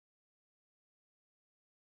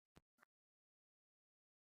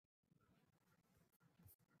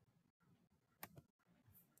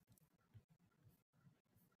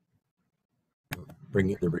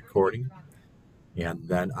bringing the recording, and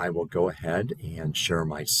then I will go ahead and share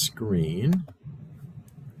my screen.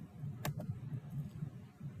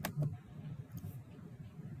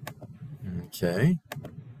 Okay,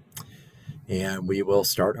 and we will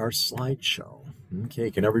start our slideshow.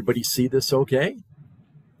 Okay, can everybody see this okay?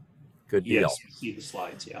 Good deal. Yes, see the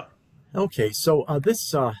slides, yeah. Okay, so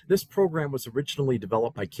this program was originally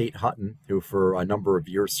developed by Kate Hutton, who for a number of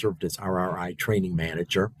years served as RRI training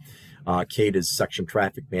manager. Kate is section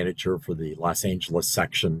traffic manager for the Los Angeles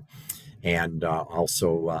section, and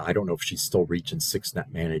also I don't know if she's still Region 6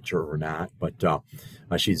 net manager or not, but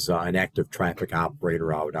she's an active traffic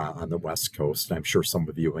operator out on the West Coast. I'm sure some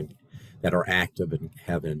of you that are active and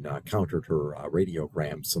have encountered her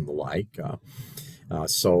radiograms and the like.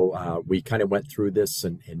 So we kind of went through this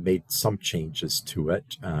and made some changes to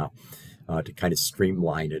it to kind of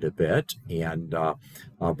streamline it a bit. And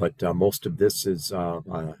but most of this is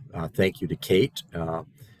thank you to Kate,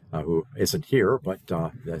 who isn't here, but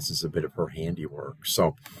this is a bit of her handiwork.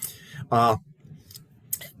 So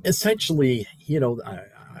essentially, you know,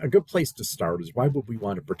 a good place to start is why would we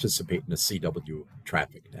want to participate in a CW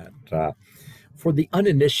traffic net? For the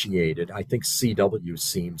uninitiated, I think CW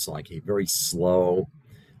seems like a very slow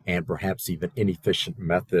and perhaps even inefficient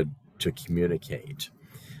method to communicate.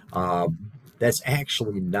 That's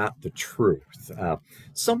actually not the truth.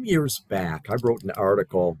 Some years back, I wrote an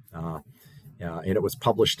article, and it was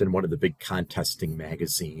published in one of the big contesting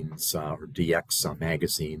magazines, or DX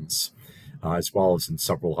magazines, as well as in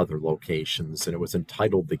several other locations, and it was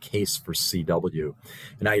entitled "The Case for CW."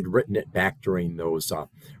 And I had written it back during those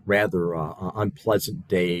rather unpleasant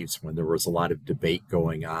days when there was a lot of debate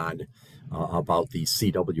going on about the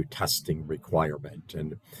CW testing requirement.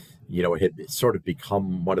 And, you know, it had sort of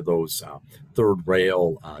become one of those third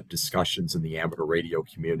rail discussions in the amateur radio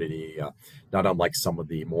community, not unlike some of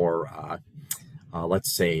the more,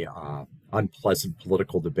 let's say, unpleasant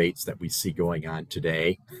political debates that we see going on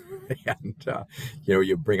today. And, you know,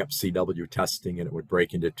 you bring up CW testing and it would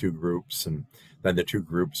break into two groups, and then the two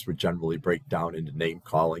groups would generally break down into name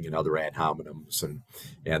calling and other ad hominems,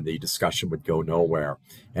 and the discussion would go nowhere.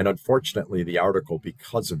 And unfortunately, the article,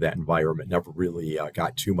 because of that environment, never really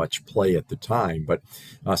got too much play at the time. But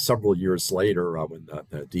several years later, when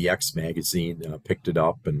the DX magazine picked it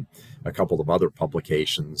up and a couple of other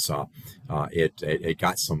publications, it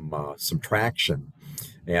got some traction.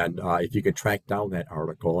 And if you can track down that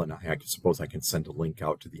article, and I suppose I can send a link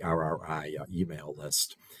out to the RRI email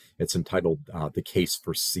list, it's entitled "The Case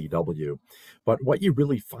for CW." But what you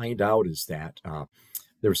really find out is that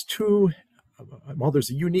there's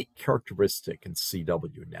a unique characteristic in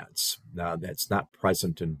CW nets that's not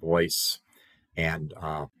present in voice and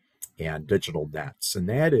digital nets, and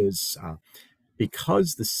that is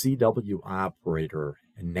because the CW operator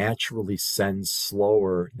naturally sends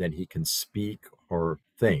slower than he can speak or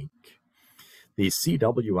think. The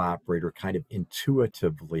CW operator kind of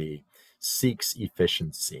intuitively seeks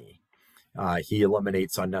efficiency. He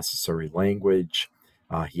eliminates unnecessary language.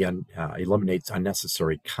 He eliminates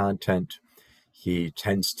unnecessary content. He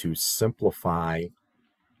tends to simplify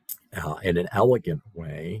in an elegant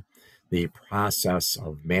way the process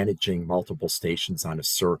of managing multiple stations on a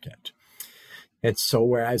circuit. And so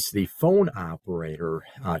whereas the phone operator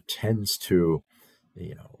tends to,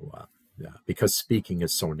 you know, because speaking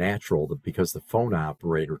is so natural, because the phone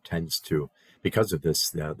operator tends to, because of this,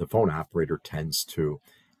 the phone operator tends to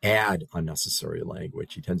add unnecessary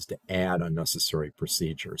language. He tends to add unnecessary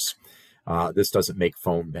procedures. This doesn't make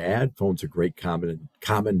phone bad. Phone's a great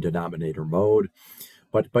common denominator mode.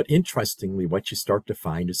 But interestingly, what you start to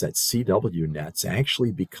find is that CW nets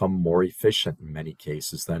actually become more efficient in many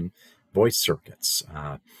cases than voice circuits.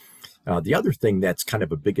 The other thing that's kind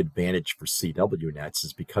of a big advantage for CW nets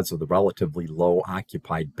is because of the relatively low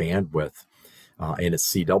occupied bandwidth in a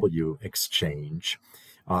CW exchange.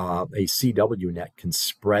 A CW net can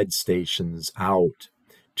spread stations out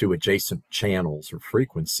to adjacent channels or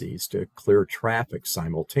frequencies to clear traffic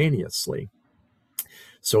simultaneously.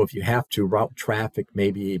 So if you have to route traffic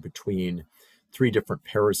maybe between 3 different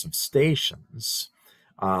pairs of stations,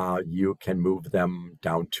 you can move them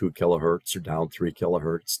down 2 kilohertz or down 3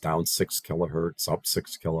 kilohertz, down 6 kilohertz, up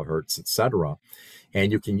 6 kilohertz, etc.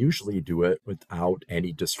 And you can usually do it without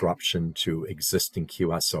any disruption to existing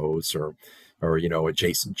QSOs or you know,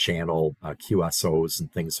 adjacent channel QSOs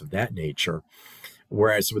and things of that nature.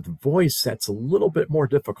 Whereas with voice, that's a little bit more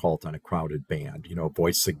difficult on a crowded band. You know,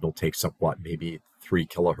 voice signal takes up what, maybe 3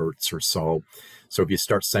 kilohertz or so. So if you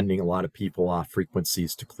start sending a lot of people off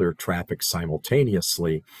frequencies to clear traffic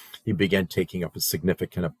simultaneously, you begin taking up a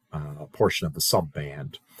significant portion of the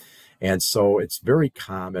subband. And so it's very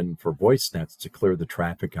common for voice nets to clear the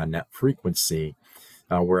traffic on net frequency,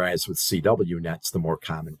 whereas with CW nets, the more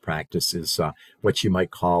common practice is what you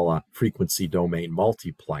might call frequency domain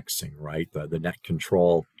multiplexing, right? The net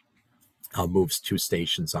control moves two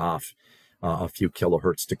stations off a few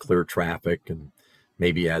kilohertz to clear traffic, and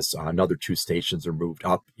maybe as another two stations are moved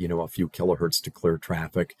up, a few kilohertz to clear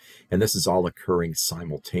traffic. And this is all occurring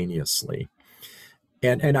simultaneously.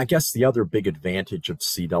 And I guess the other big advantage of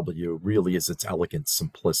CW really is its elegant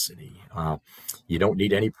simplicity. You don't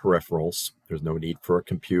need any peripherals. There's no need for a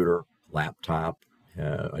computer, laptop,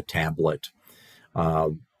 a tablet.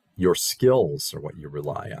 Your skills are what you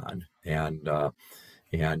rely on. And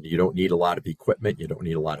you don't need a lot of equipment. You don't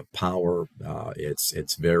need a lot of power.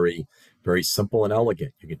 It's very, very simple and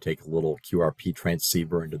elegant. You can take a little QRP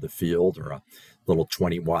transceiver into the field, or a little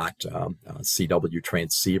 20-watt CW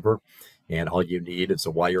transceiver, and all you need is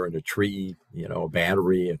a wire and a tree, a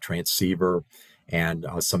battery, a transceiver, and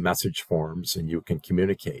some message forms, and you can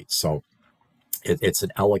communicate. So it's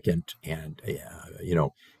an elegant and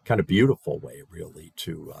kind of beautiful way, really,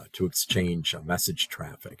 to exchange message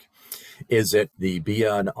traffic. Is it the be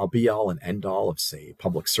all and end all of, say,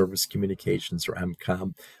 public service communications or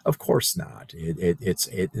MCOM? Of course not.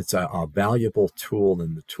 It's a valuable tool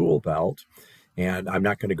in the tool belt. And I'm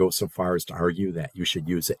not going to go so far as to argue that you should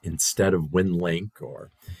use it instead of WinLink, or,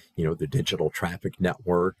 the digital traffic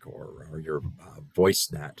network, or your voice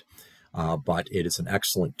net. But it is an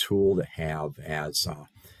excellent tool to have as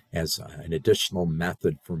an additional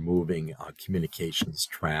method for moving communications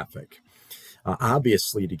traffic.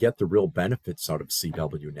 Obviously, to get the real benefits out of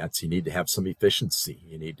CW nets, you need to have some efficiency.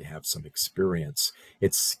 You need to have some experience.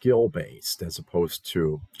 It's skill-based as opposed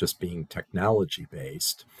to just being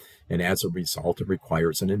technology-based. And as a result, it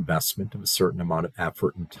requires an investment of a certain amount of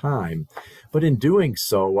effort and time. But in doing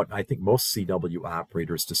so, what I think most CW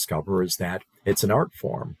operators discover is that it's an art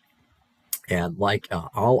form. And like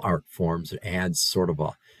all art forms, it adds sort of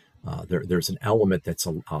there's an element that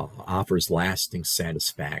offers lasting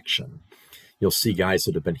satisfaction. You'll see guys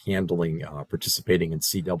that have been participating in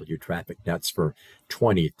CW traffic nets for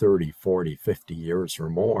 20, 30, 40, 50 years or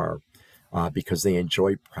more because they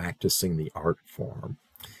enjoy practicing the art form.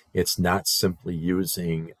 It's not simply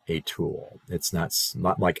using a tool. It's not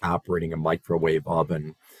like operating a microwave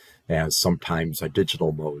oven, as sometimes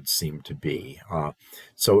digital modes seem to be.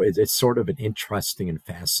 So it's sort of an interesting and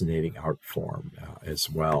fascinating art form as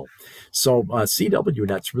well. So CW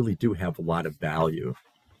nets really do have a lot of value.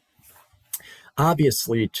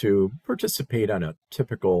 Obviously, to participate on a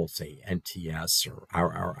typical, say, NTS or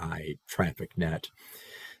RRI traffic net,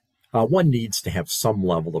 one needs to have some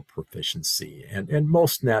level of proficiency. And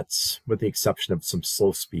most nets, with the exception of some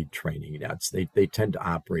slow-speed training nets, they tend to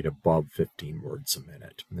operate above 15 words a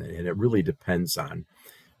minute. And it really depends on,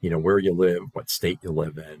 where you live, what state you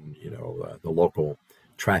live in, the local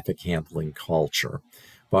traffic handling culture.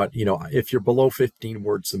 But, if you're below 15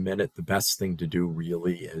 words a minute, the best thing to do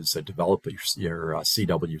really is develop your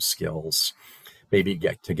CW skills. Maybe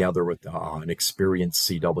get together with an experienced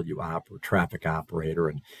CW traffic operator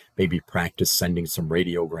and maybe practice sending some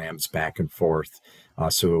radiograms back and forth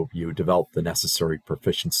so you develop the necessary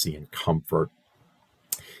proficiency and comfort.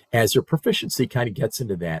 As your proficiency kind of gets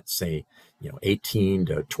into that, say, 18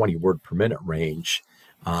 to 20 word per minute range,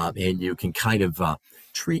 and you can kind of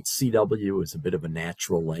treat CW as a bit of a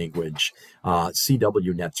natural language,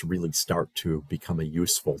 CW nets really start to become a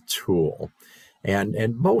useful tool.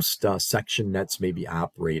 And most section nets maybe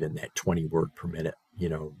operate in that 20 word per minute,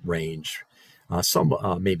 range. Some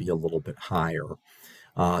maybe a little bit higher.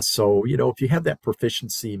 So, if you have that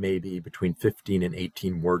proficiency maybe between 15 and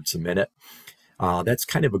 18 words a minute, that's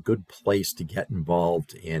kind of a good place to get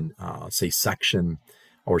involved in, say, section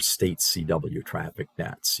or state CW traffic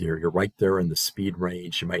nets. You're right there in the speed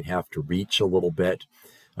range. You might have to reach a little bit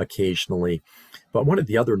occasionally. But one of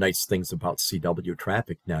the other nice things about CW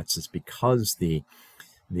traffic nets is because the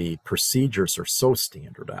procedures are so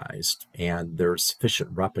standardized and there's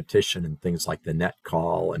sufficient repetition in things like the net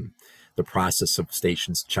call and the process of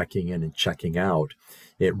stations checking in and checking out,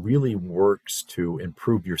 it really works to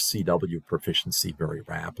improve your CW proficiency very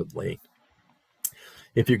rapidly.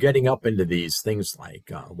 If you're getting up into these things like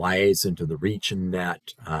liaise into the region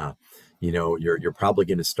net, you're probably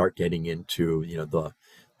going to start getting into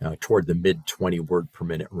toward the mid 20 word per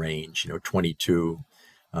minute range, 22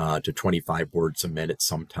 to 25 words a minute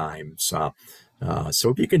sometimes. So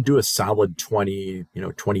if you can do a solid 20,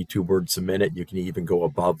 22 words a minute, you can even go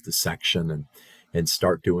above the section and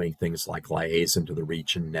start doing things like liaise into the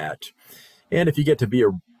region net. And if you get to be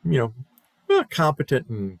a competent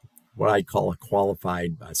and what I call a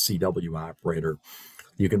qualified CW operator,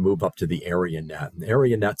 you can move up to the area net. And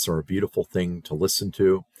area nets are a beautiful thing to listen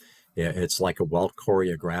to. It's like a well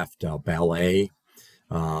choreographed ballet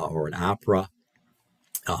or an opera.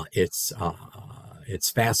 It's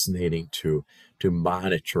fascinating to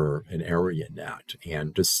monitor an area net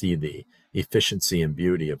and to see the efficiency and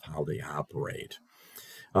beauty of how they operate.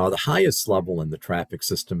 The highest level in the traffic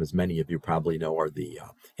system, as many of you probably know, are the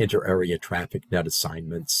inter-area traffic net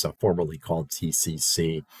assignments, formerly called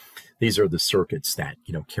TCC. These are the circuits that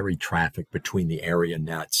carry traffic between the area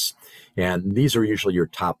nets, and these are usually your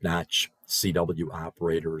top-notch CW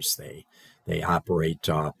operators. They operate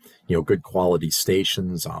good quality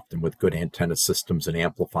stations, often with good antenna systems and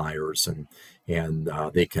amplifiers, and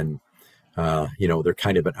they can. They're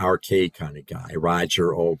kind of an arcade kind of guy.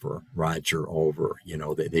 Roger over.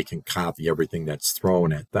 They can copy everything that's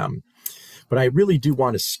thrown at them. But I really do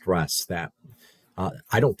want to stress that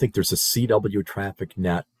I don't think there's a CW traffic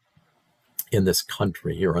net in this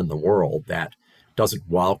country or in the world that doesn't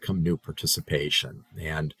welcome new participation.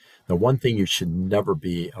 And the one thing you should never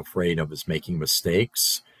be afraid of is making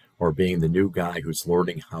mistakes or being the new guy who's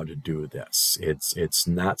learning how to do this. It's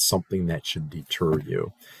not something that should deter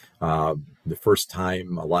you. The first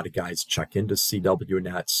time a lot of guys check into CW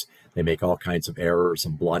nets, they make all kinds of errors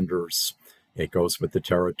and blunders. It goes with the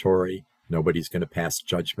territory. Nobody's going to pass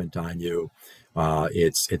judgment on you.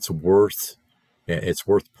 It's worth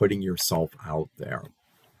putting yourself out there.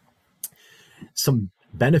 Some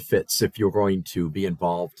benefits if you're going to be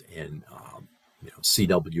involved in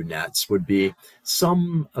CW nets would be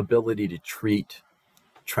some ability to treat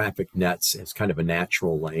traffic nets as kind of a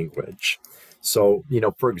natural language. So,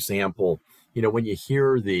 for example, when you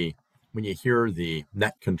hear the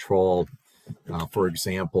net control, for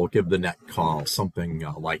example, give the net call, something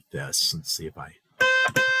like this. Let's see if I.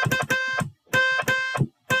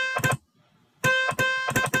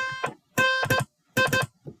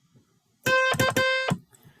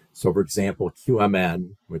 So, for example,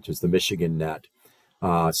 QMN, which is the Michigan net,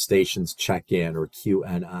 stations check in, or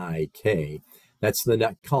QNIK, that's the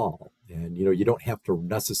net call. And, you don't have to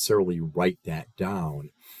necessarily write that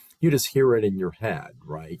down. You just hear it in your head,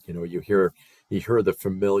 right? You hear the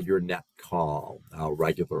familiar net call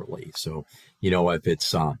regularly. So, if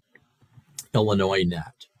it's Illinois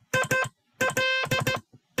net,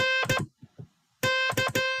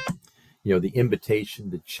 the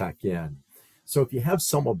invitation to check in. So if you have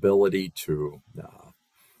some ability to,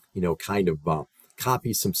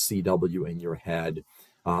 copy some CW in your head,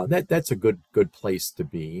 that's a good place to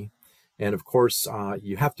be. And of course,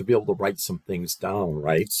 you have to be able to write some things down,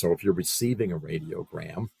 right? So if you're receiving a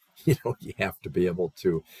radiogram, you have to be able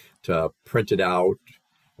to print it out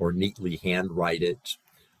or neatly handwrite it,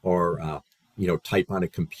 or type on a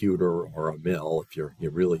computer or a mill if you're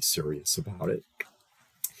really serious about it.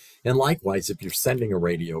 And likewise, if you're sending a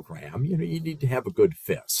radiogram, you need to have a good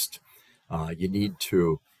fist. You need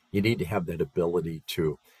to have that ability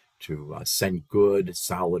to send good,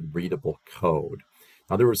 solid, readable code.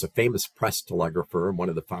 Now, there was a famous press telegrapher and one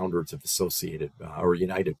of the founders of Associated or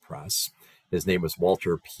United Press. His name was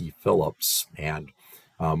Walter P. Phillips, and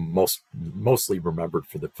mostly remembered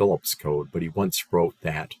for the Phillips code. But he once wrote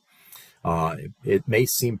that it may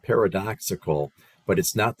seem paradoxical, but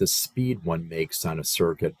it's not the speed one makes on a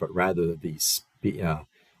circuit, but rather the speed.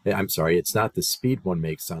 It's not the speed one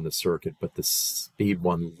makes on the circuit, but the speed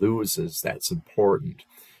one loses that's important.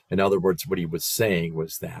 In other words, what he was saying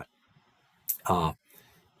was that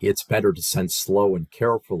it's better to send slow and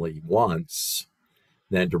carefully once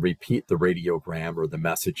than to repeat the radiogram or the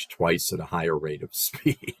message twice at a higher rate of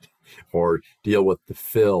speed, or deal with the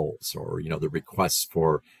fills, or the requests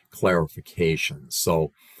for clarification.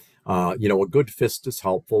 So a good fist is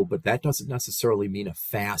helpful, but that doesn't necessarily mean a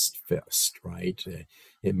fast fist, right?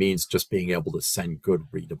 It means just being able to send good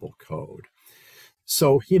readable code.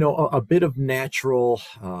 So, a bit of natural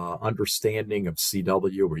understanding of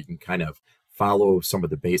CW, where you can kind of follow some of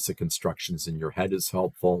the basic instructions in your head, is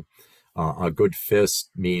helpful. A good fist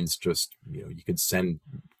means just, you can send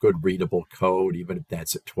good readable code, even if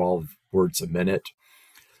that's at 12 words a minute.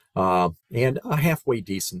 And a halfway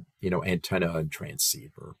decent, antenna and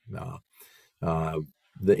transceiver.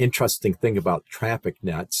 The interesting thing about traffic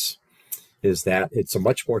nets is that it's a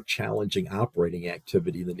much more challenging operating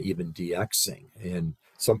activity than even DXing. And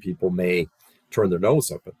some people may turn their nose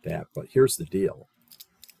up at that, but here's the deal.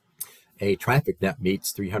 A traffic net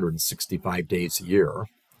meets 365 days a year,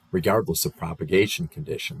 regardless of propagation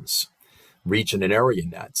conditions. Region and area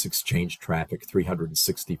nets exchange traffic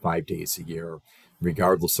 365 days a year,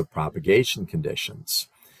 regardless of propagation conditions.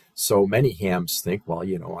 So many hams think, well,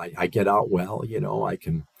 I get out well,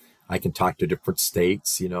 I I can talk to different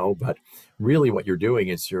states, but really what you're doing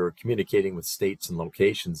is you're communicating with states and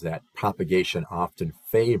locations that propagation often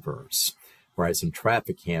favors. Whereas in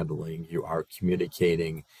traffic handling, you are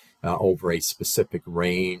communicating over a specific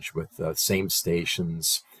range with the same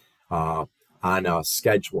stations on a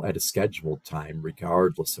schedule at a scheduled time,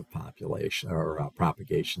 regardless of population or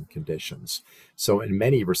propagation conditions. So in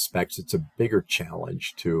many respects, it's a bigger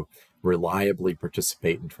challenge to reliably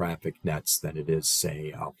participate in traffic nets than it is,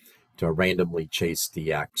 say, to randomly chase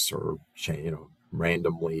DX or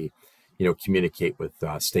randomly communicate with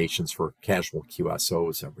stations for casual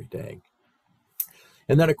QSOs every day.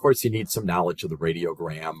 And then, of course, you need some knowledge of the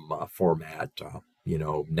radiogram format,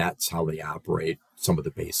 nets, how they operate, some of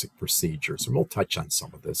the basic procedures. And we'll touch on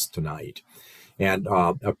some of this tonight. And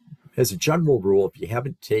as a general rule, if you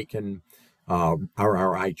haven't taken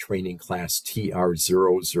RRI training class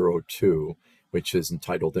TR-002, which is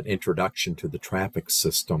entitled An Introduction to the Traffic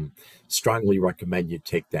System, strongly recommend you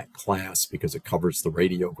take that class because it covers the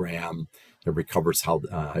radiogram, it covers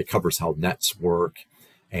how nets work,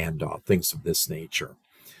 and things of this nature.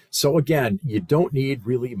 So again, you don't need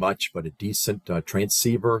really much but a decent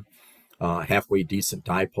transceiver, halfway decent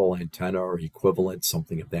dipole antenna or equivalent,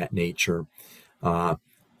 something of that nature.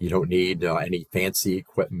 You don't need any fancy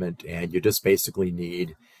equipment, and you just basically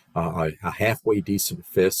need a halfway decent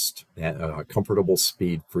fist at a comfortable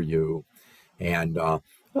speed for you, and a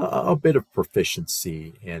bit of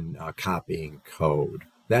proficiency in copying code.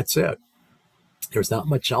 That's it. There's not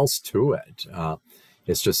much else to it.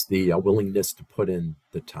 It's just the willingness to put in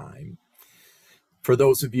the time. For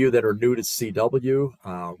those of you that are new to CW,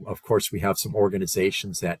 of course, we have some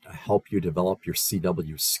organizations that help you develop your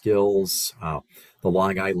CW skills. The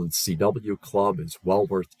Long Island CW Club is well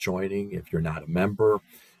worth joining if you're not a member.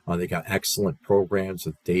 They got excellent programs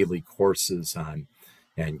with daily courses on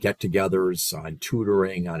and get-togethers on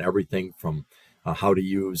tutoring on everything from how to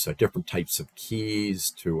use different types of keys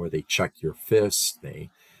to where they check your fist.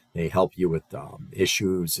 They help you with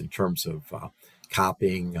issues in terms of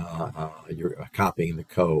copying the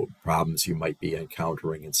code, problems you might be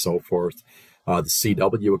encountering, and so forth. The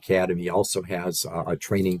CW Academy also has a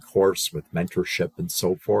training course with mentorship and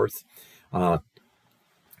so forth. I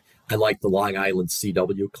like the Long Island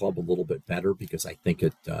CW Club a little bit better because I think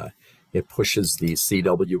it pushes the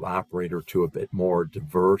CW operator to a bit more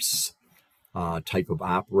diverse type of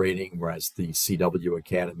operating, whereas the CW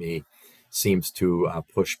Academy seems to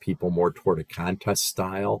push people more toward a contest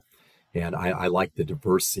style. And I like the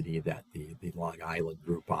diversity that the Long Island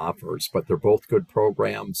group offers, but they're both good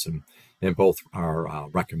programs and both are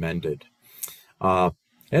recommended.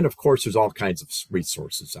 And of course, there's all kinds of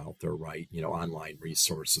resources out there, right? Online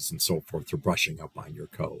resources and so forth for brushing up on your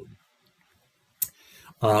code.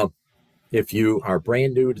 If you are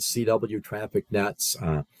brand new to CW traffic nets,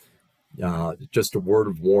 just a word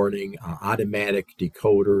of warning, automatic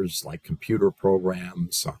decoders like computer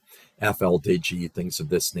programs, FLDigi, things of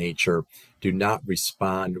this nature, do not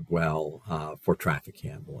respond well for traffic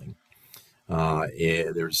handling.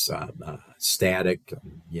 There's static,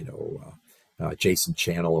 adjacent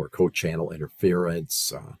channel or co-channel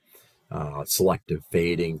interference, selective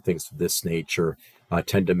fading, things of this nature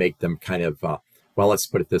tend to make them kind of, well, let's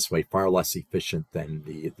put it this way, far less efficient than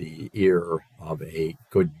the ear of a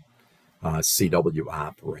good CW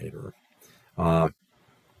operator. Don't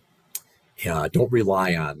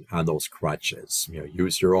rely on those crutches.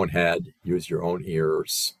 Use your own head, use your own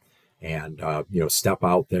ears, and step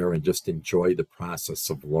out there and just enjoy the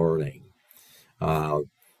process of learning. So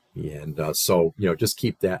just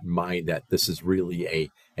keep that in mind, that this is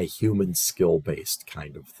really a human skill-based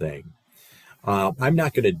kind of thing. I'm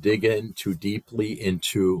not going to dig in too deeply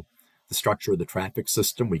into the structure of the traffic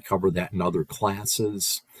system. We cover that in other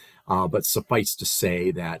classes. But suffice to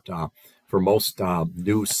say that for most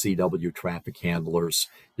new CW traffic handlers,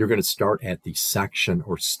 you're going to start at the section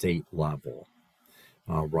or state level,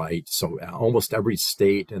 right? So almost every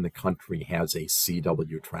state in the country has a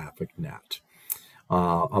CW traffic net.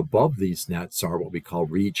 Above these nets are what we call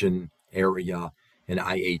region, area, and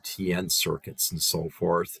IATN circuits and so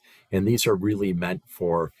forth. And these are really meant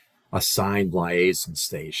for assigned liaison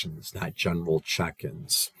stations, not general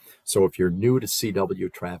check-ins. So if you're new to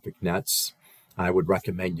CW traffic nets, I would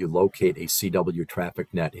recommend you locate a CW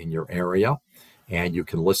traffic net in your area, and you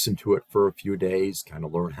can listen to it for a few days, kind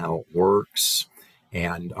of learn how it works.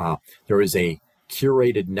 And there is a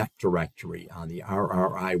curated net directory on the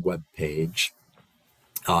RRI webpage.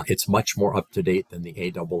 It's much more up-to-date than the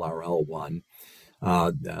ARRL one.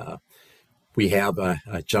 We have a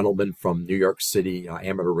gentleman from New York City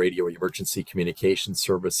Amateur Radio Emergency Communication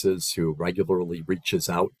Services who regularly reaches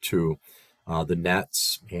out to the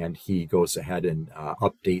nets, and he goes ahead and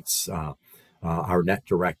updates our net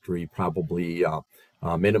directory probably a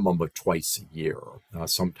minimum of twice a year,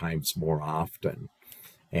 sometimes more often.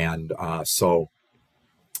 And so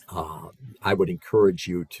I would encourage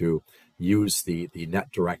you to use the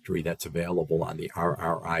net directory that's available on the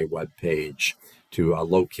RRI webpage to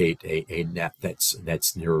locate a net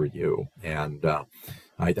that's near you. And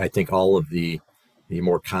I think all of the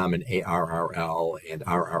more common ARRL and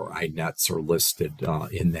RRI nets are listed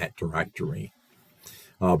in that directory.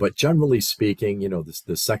 But generally speaking, you know,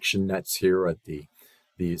 the section nets here at the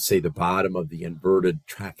bottom of the inverted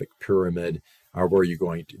traffic pyramid are where you're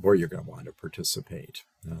going to want to participate.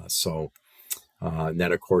 And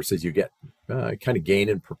then, of course, as you get kind of gain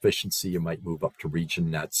in proficiency, you might move up to region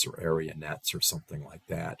nets or area nets or something like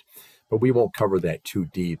that. But we won't cover that too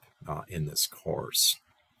deep in this course.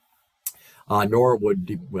 Nor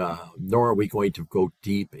are we going to go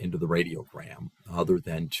deep into the radiogram, other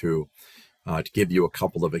than to give you a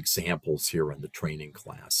couple of examples here in the training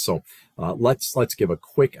class. So let's give a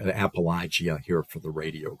quick apologia here for the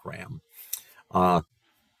radiogram.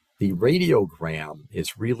 The radiogram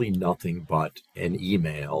is really nothing but an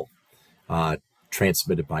email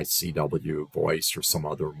transmitted by CW, voice, or some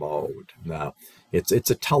other mode.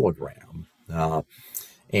 It's a telegram.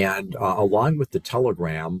 And along with the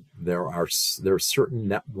telegram, there's certain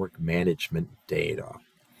network management data.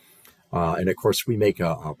 And of course, we make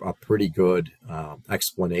a pretty good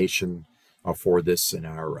explanation for this in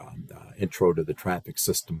our Intro to the Traffic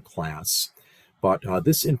System class. But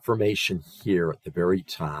this information here at the very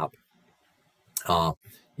top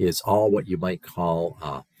is all what you might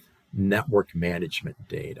call network management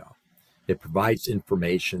data. It provides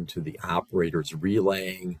information to the operators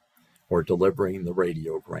relaying or delivering the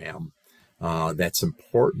radiogram that's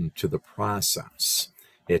important to the process.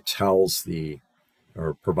 It tells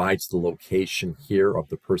or provides the location here of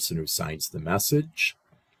the person who signs the message.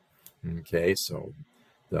 Okay, so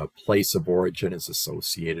the place of origin is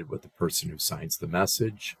associated with the person who signs the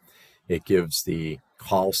message. It gives the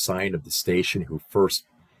call sign of the station who first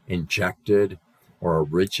injected or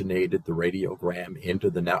originated the radiogram into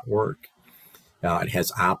the network. It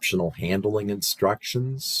has optional handling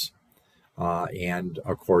instructions. And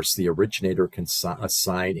of course, the originator can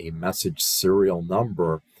assign a message serial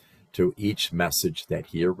number to each message that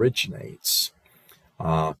he originates.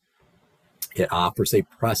 It offers a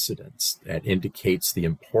precedence that indicates the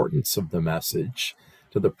importance of the message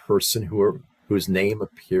to the person whose name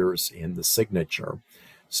appears in the signature.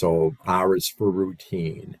 So R is for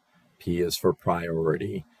routine, P is for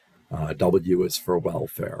priority, W is for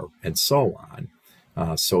welfare, and so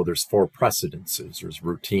on. So there's 4 precedences. There's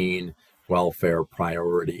routine, welfare,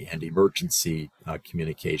 priority, and emergency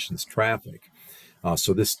communications traffic.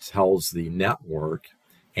 So this tells the network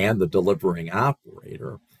and the delivering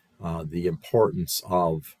operator the importance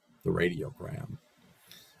of the radiogram.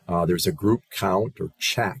 There's a group count or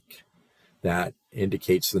check that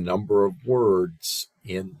indicates the number of words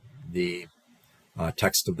in the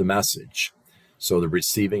text of the message. So the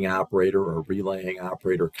receiving operator or relaying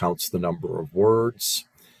operator counts the number of words,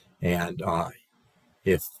 and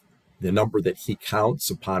if the number that he counts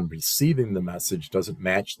upon receiving the message doesn't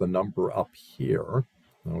match the number up here,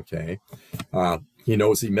 okay, he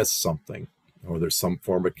knows he missed something, or there's some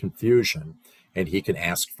form of confusion, and he can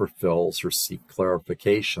ask for fills or seek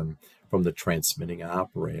clarification from the transmitting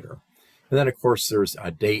operator. And then, of course, there's a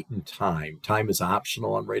date and time. Time is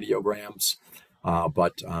optional on radiograms,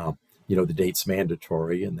 but you know, the date's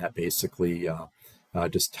mandatory, and that basically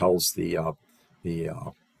just tells the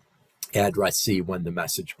addressee when the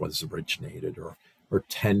message was originated or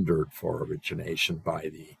tendered for origination by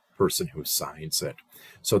the person who signs it.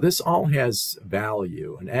 So this all has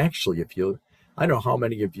value. And actually, I don't know how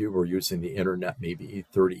many of you were using the internet maybe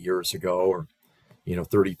 30 years ago or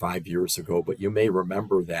 35 years ago, but you may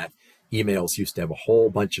remember that emails used to have a whole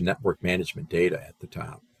bunch of network management data at the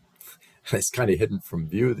top. It's kind of hidden from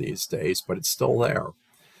view these days, but it's still there.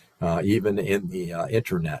 Even in the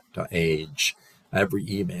internet age, every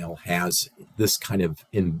email has this kind of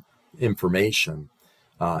information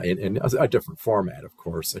in a different format, of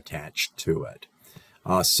course, attached to it.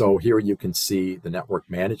 So here you can see the network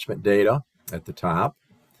management data at the top,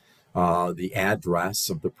 the address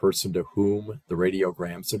of the person to whom the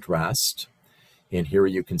radiogram's addressed. And here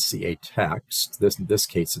you can see a text. In this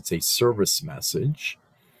case, it's a service message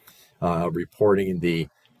reporting the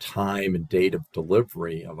time and date of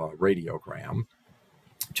delivery of a radiogram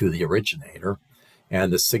to the originator,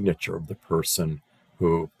 and the signature of the person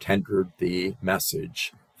who tendered the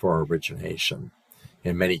message for origination.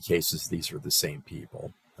 In many cases, these are the same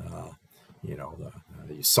people. you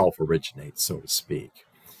self-originate, so to speak.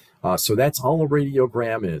 So that's all a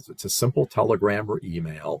radiogram is. It's a simple telegram or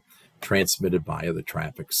email transmitted via the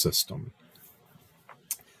traffic system.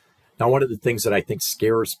 Now, one of the things that I think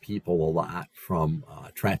scares people a lot from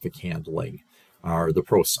traffic handling are the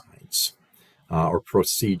pro signs or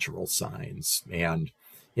procedural signs. And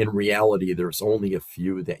in reality, there's only a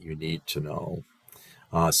few that you need to know.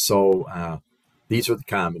 These are the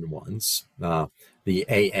common ones. The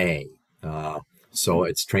AA. So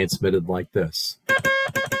it's transmitted like this.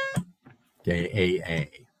 Okay, AA.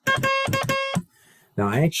 Now,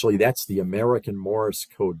 actually, that's the American Morse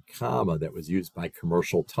code comma that was used by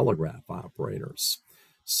commercial telegraph operators.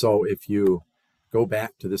 So if you go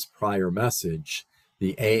back to this prior message,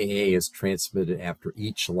 the AA is transmitted after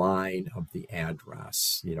each line of the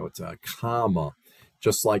address. It's a comma,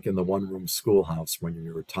 just like in the one-room schoolhouse when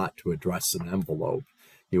you were taught to address an envelope.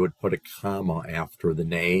 You would put a comma after the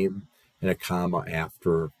name and a comma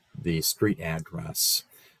after the street address.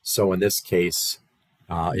 So in this case,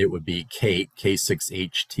 it would be Kate,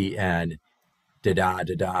 K6HTN,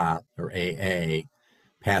 da-da, or AA,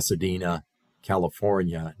 Pasadena,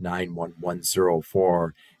 California,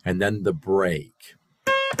 91104, and then the break.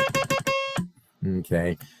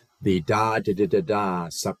 Okay, the da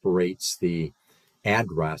separates the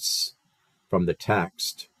address from the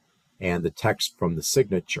text and the text from the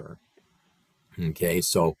signature. Okay,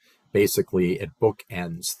 so basically it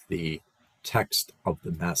bookends the text of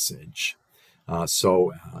the message.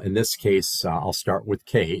 In this case, I'll start with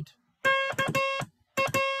Kate.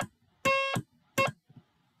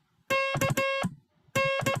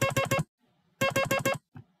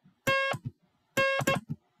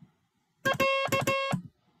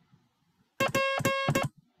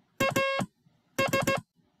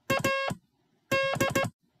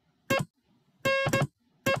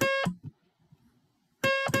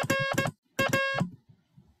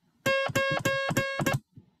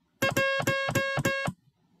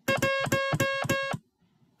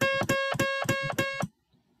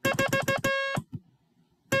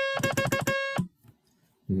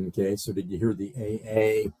 Okay, so did you hear the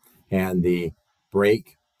AA and the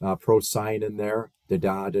break pro sign in there?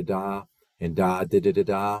 Da-da, and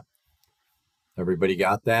da-da-da-da-da. Everybody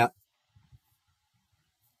got that?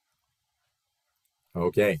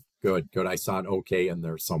 Okay, good. I saw an okay in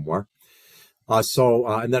there somewhere.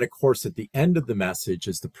 And then, of course, at the end of the message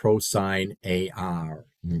is the pro sign AR.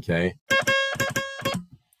 Okay,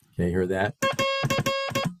 hear that?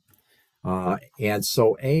 And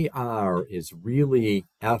so AR is really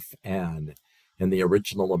FN in the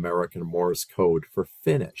original American Morse code for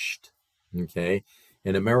finished. Okay,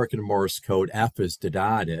 in American Morse code, F is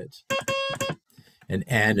dotted and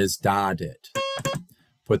N is dotted.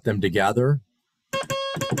 Put them together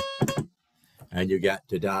and you get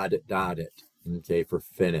dotted, okay, for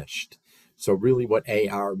finished. So really what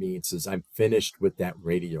AR means is I'm finished with that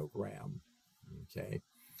radiogram. Okay.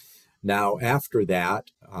 Now, after that,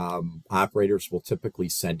 operators will typically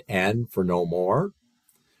send N for no more,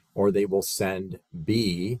 or they will send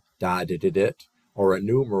B, dotted it, or a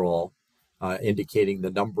numeral indicating the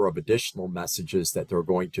number of additional messages that they're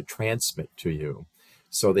going to transmit to you.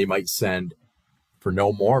 So they might send for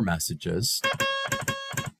no more messages.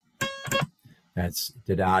 That's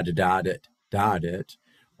dotted,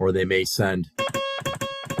 or they may send,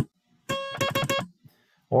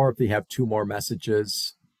 or if they have two more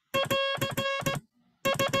messages.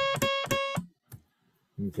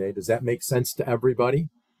 Okay, does that make sense to everybody?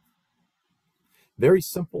 Very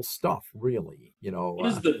simple stuff, really. What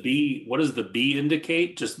does the B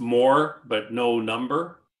indicate? Just more, but no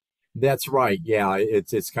number? That's right. Yeah,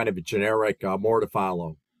 it's kind of a generic more to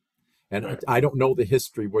follow. And right. I don't know the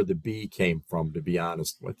history where the B came from, to be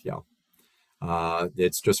honest with you.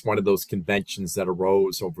 It's just one of those conventions that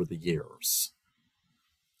arose over the years.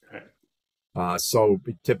 Right. So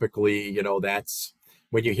typically, that's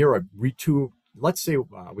when you hear let's say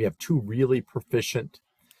we have two really proficient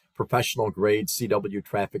professional grade CW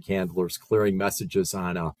traffic handlers clearing messages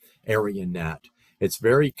on a area net. It's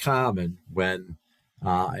very common when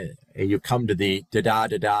you come to the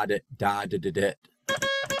da-da-da-da-da-da-da-da.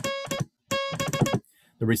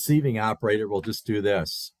 The receiving operator will just do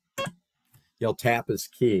this. He'll tap his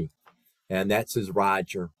key, and that's his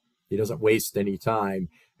Roger. He doesn't waste any time.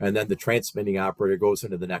 And then the transmitting operator goes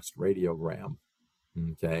into the next radiogram.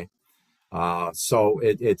 Okay. So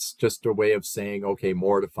it's just a way of saying, okay,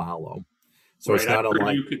 more to follow. So right, it's not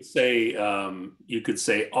unlike you could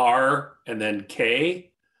say R and then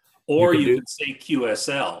K, or you could say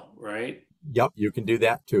QSL, right? Yep, you can do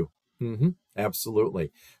that too.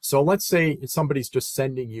 Absolutely. So let's say somebody's just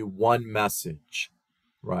sending you one message.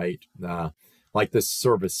 right? Like this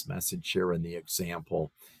service message here in the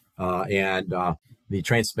example. And the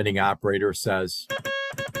transmitting operator says,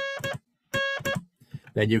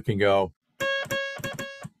 then you can go,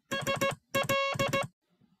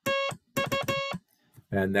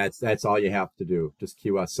 and that's all you have to do. Just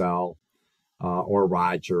QSL or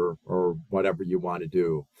Roger or whatever you want to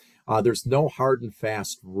do. There's no hard and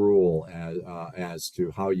fast rule as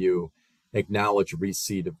to how you acknowledge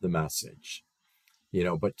receipt of the message.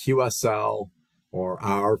 But QSL or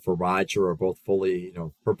R for Roger are both fully,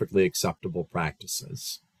 perfectly acceptable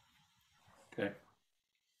practices. Okay.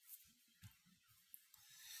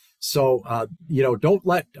 So, don't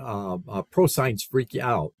let pro signs freak you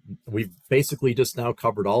out. We've basically just now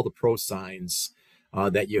covered all the pro signs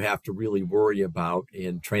that you have to really worry about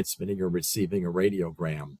in transmitting or receiving a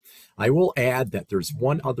radiogram. I will add that there's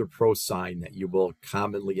one other pro sign that you will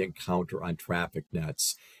commonly encounter on traffic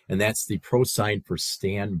nets, and that's the pro sign for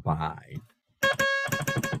standby.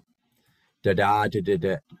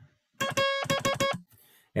 Da-da-da-da-da.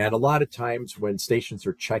 And a lot of times when stations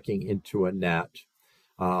are checking into a net,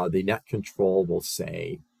 the net control will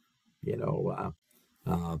say,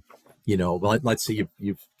 let's say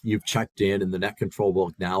you've checked in, and the net control will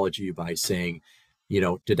acknowledge you by saying,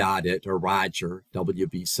 da-da-dit or Roger,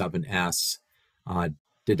 WB7S,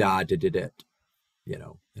 da-da-da-da-dit,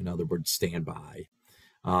 in other words, standby.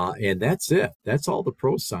 And that's it. That's all the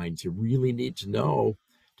pro signs you really need to know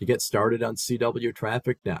to get started on CW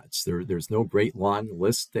traffic nets. There's no great long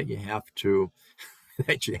list that you have to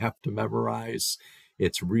memorize.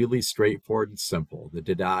 It's really straightforward and simple. The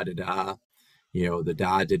da-da-da-da, the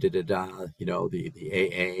da-da-da-da-da, the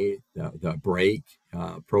AA, the break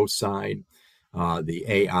pro sign,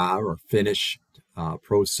 the AR or finish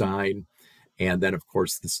pro sign, and then, of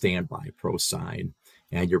course, the standby pro sign.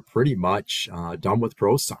 And you're pretty much done with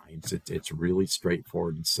pro signs. It's really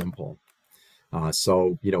straightforward and simple.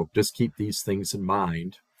 So, just keep these things in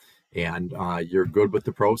mind, and you're good with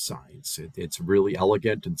the pro signs. It's really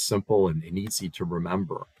elegant and simple and easy to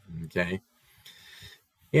remember, okay?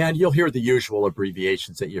 And you'll hear the usual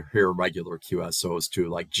abbreviations that you hear in regular QSOs too,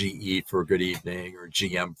 like GE for good evening or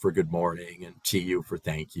GM for good morning and TU for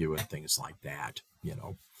thank you and things like that.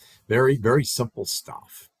 Very, very simple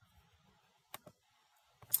stuff.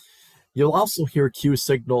 You'll also hear Q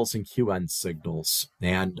signals and QN signals.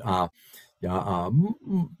 And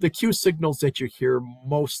the Q signals that you hear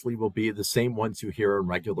mostly will be the same ones you hear in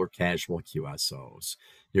regular casual QSOs.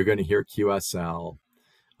 You're going to hear QSL,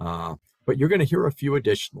 but you're going to hear a few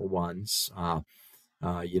additional ones, that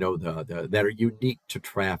are unique to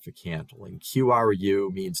traffic handling.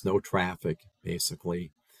 QRU means no traffic,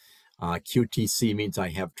 basically. QTC means I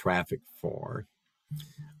have traffic for.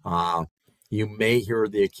 You may hear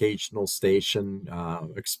the occasional station,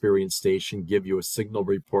 experienced station, give you a signal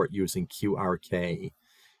report using QRK,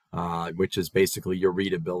 which is basically your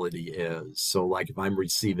readability is. So like if I'm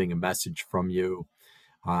receiving a message from you,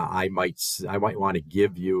 I might want to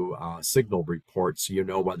give you a signal report so you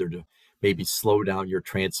know whether to maybe slow down your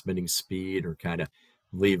transmitting speed or kind of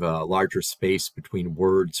leave a larger space between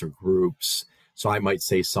words or groups. So I might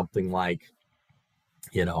say something like,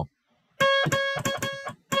 so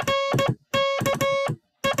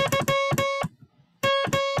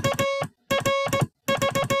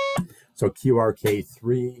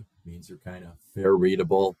QRK3 means you're kind of fair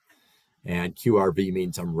readable, and QRV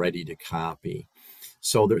means I'm ready to copy.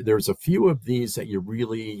 So there's a few of these that you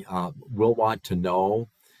really will want to know.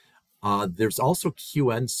 There's also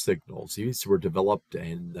QN signals. These were developed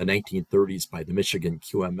in the 1930s by the Michigan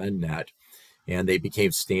QMN net, and they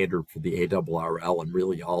became standard for the ARRL and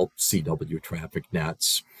really all CW traffic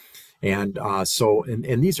nets. And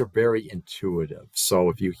and these are very intuitive. So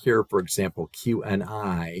if you hear, for example,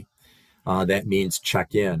 QNI, that means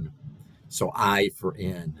check in. So I for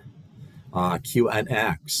in.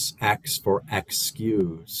 QNX, X for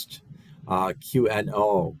excused.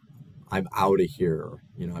 QNO, I'm out of here.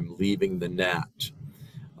 I'm leaving the net.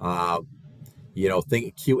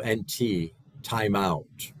 Think QNT,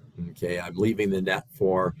 timeout. Okay, I'm leaving the net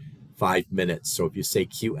for 5 minutes. So if you say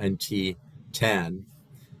QNT 10,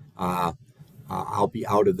 I'll be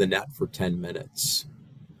out of the net for 10 minutes.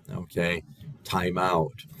 Okay,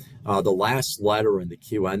 timeout. The last letter in the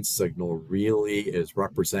QN signal really is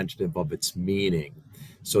representative of its meaning.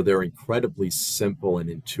 So they're incredibly simple and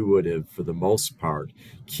intuitive for the most part.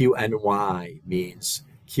 QNY means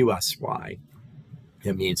QSY.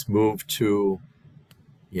 It means move to,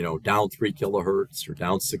 down 3 kilohertz or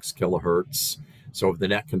down 6 kilohertz. So if the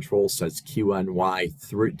net control says QNY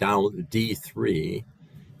 3, down D3,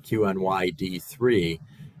 QNY D3,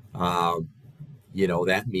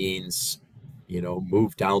 that means,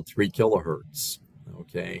 move down 3 kilohertz.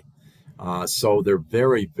 Okay. So they're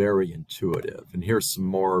very, very intuitive. And here's some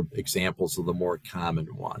more examples of the more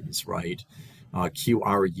common ones, right?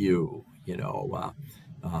 QRU,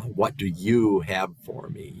 what do you have for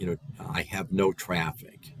me? I have no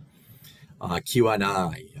traffic.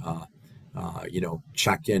 QNI,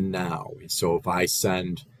 check in now. So if I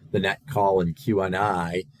send the net call in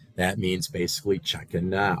QNI, that means basically check in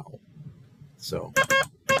now. So.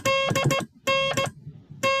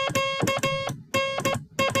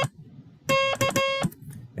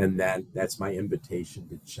 And then that's my invitation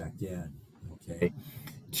to check in, okay?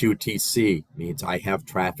 QTC means I have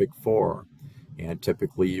traffic for, and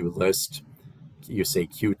typically you say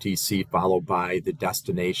QTC followed by the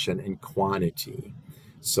destination and quantity.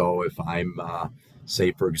 So if I'm,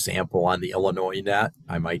 say, for example, on the Illinois net,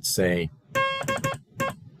 I might say,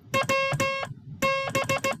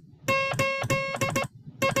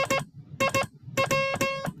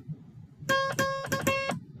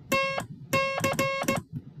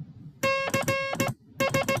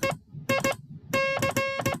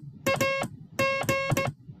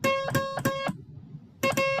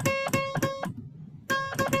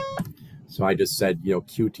 so I just said,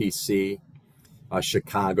 QTC,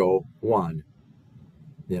 Chicago 1,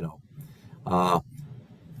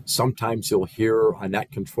 sometimes you'll hear a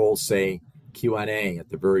net control say Q&A at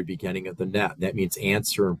the very beginning of the net. That means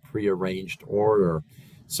answer in prearranged order.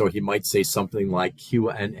 So he might say something like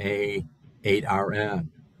Q&A 8RN.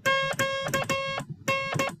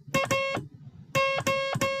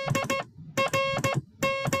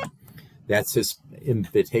 That's his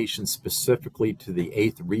invitation specifically to the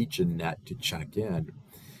 8th region net to check in.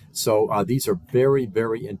 So these are very,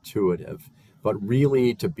 very intuitive. But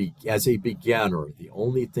really, as a beginner, the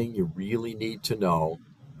only thing you really need to know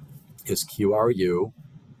is QRU,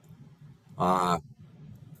 QNI,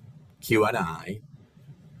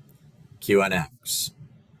 QNX.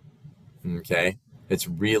 Okay? It's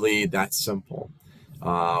really that simple.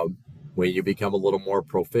 When you become a little more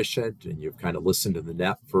proficient and you've kind of listened to the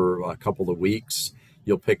net for a couple of weeks,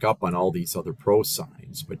 you'll pick up on all these other pro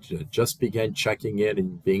signs. But just begin checking in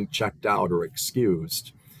and being checked out or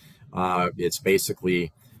excused. It's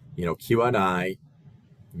basically, QNI,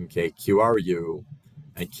 okay, QRU,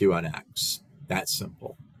 and QNX. That's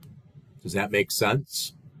simple. Does that make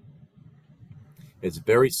sense? It's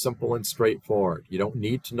very simple and straightforward. You don't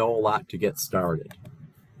need to know a lot to get started.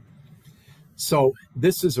 So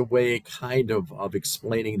this is a way kind of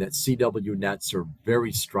explaining that CW nets are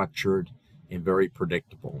very structured and very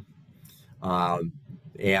predictable.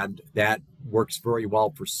 And that works very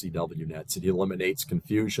well for CW nets. It eliminates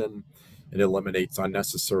confusion. It eliminates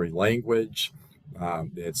unnecessary language.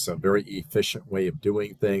 It's a very efficient way of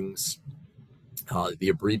doing things. The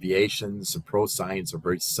abbreviations and pro signs are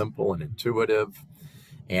very simple and intuitive.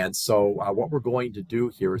 And so what we're going to do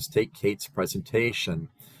here is take Kate's presentation,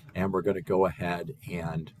 and we're going to go ahead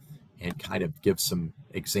and kind of give some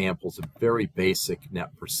examples of very basic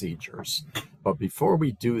net procedures. But before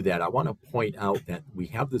we do that, I want to point out that we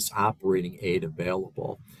have this operating aid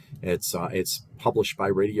available. It's published by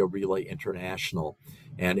Radio Relay International,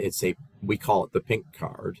 and we call it the pink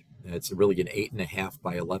card. It's really an 8.5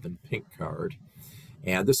 by 11 pink card.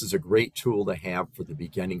 And this is a great tool to have for the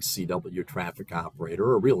beginning CW traffic operator,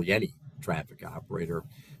 or really any traffic operator,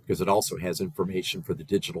 because it also has information for the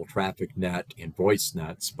digital traffic net and voice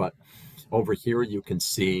nets. But over here you can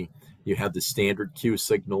see you have the standard Q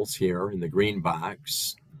signals here in the green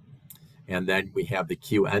box, and then we have the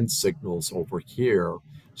QN signals over here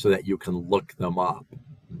so that you can look them up.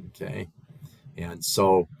 Okay, and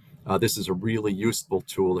so this is a really useful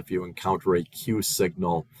tool if you encounter a Q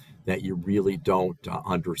signal that you really don't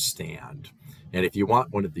understand. And if you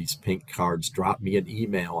want one of these pink cards, drop me an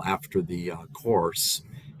email after the course,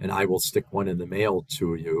 and I will stick one in the mail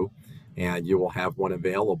to you, and you will have one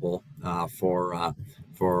available for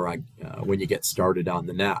when you get started on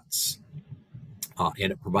the nets.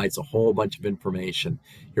 And it provides a whole bunch of information.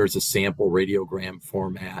 Here's a sample radiogram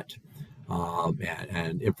format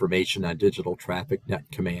and information on digital traffic net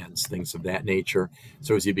commands, things of that nature.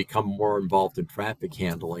 So as you become more involved in traffic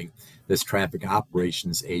handling, this traffic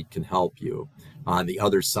operations aid can help you. On the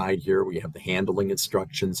other side here, we have the handling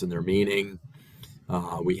instructions and their meaning.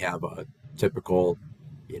 We have a typical,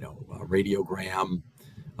 radiogram.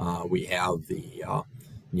 We have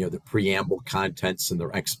the preamble contents and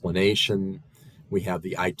their explanation. We have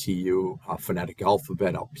the ITU phonetic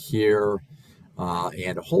alphabet up here,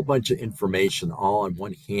 and a whole bunch of information all on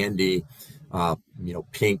one handy,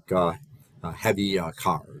 pink heavy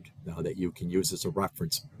card that you can use as a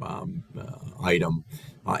reference item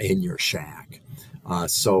in your shack.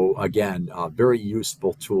 So again, a very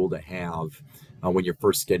useful tool to have when you're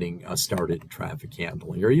first getting started in traffic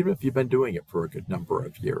handling, or even if you've been doing it for a good number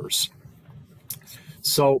of years.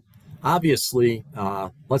 So obviously,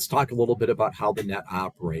 let's talk a little bit about how the net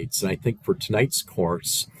operates. And I think for tonight's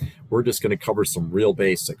course, we're just going to cover some real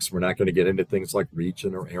basics. We're not going to get into things like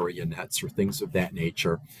region or area nets or things of that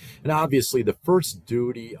nature. And obviously, the first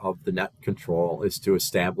duty of the net control is to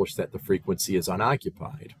establish that the frequency is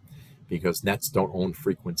unoccupied, because nets don't own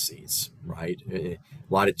frequencies, right? A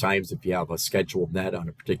lot of times, if you have a scheduled net on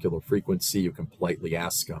a particular frequency, you can politely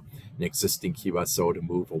ask an existing QSO to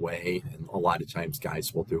move away, and a lot of times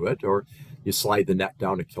guys will do it, or you slide the net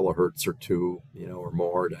down a kilohertz or two, or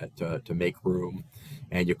more to make room,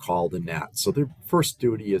 and you call the net. So the first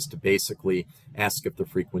duty is to basically ask if the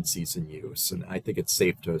frequency's in use, and I think it's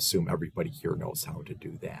safe to assume everybody here knows how to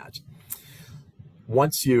do that.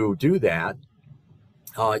 Once you do that,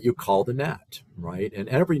 you call the net, right? And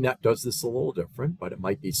every net does this a little different, but it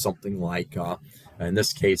might be something like, in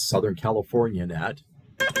this case, Southern California net.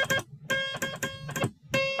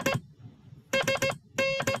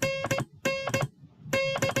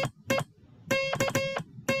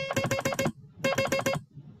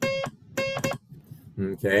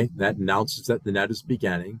 Okay, that announces that the net is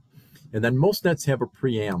beginning. And then most nets have a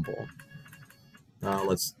preamble.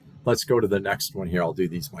 Let's go to the next one here. I'll do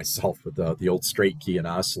these myself with the old straight key and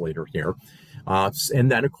oscillator here.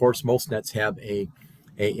 And then, of course, most nets have a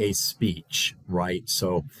speech, right?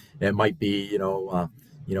 So it might be,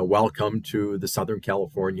 welcome to the Southern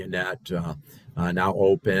California net, now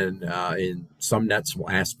open. And some nets will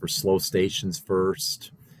ask for slow stations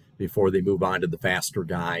first before they move on to the faster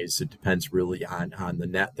guys. It depends really on the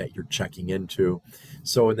net that you're checking into.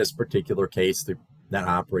 So in this particular case, the net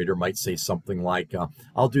operator might say something like,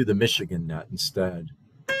 I'll do the Michigan net instead.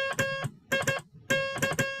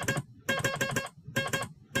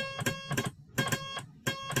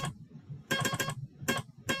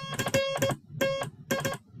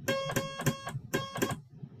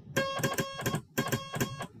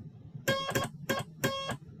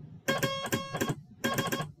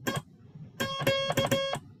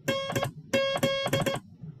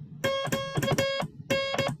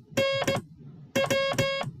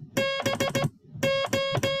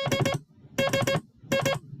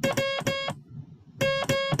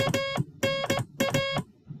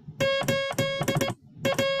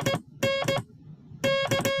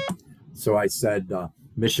 So I said,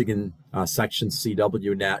 Michigan section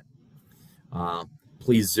CW net,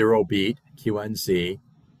 please 0 beat, QNZ,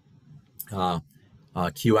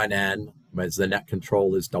 QNN, as the net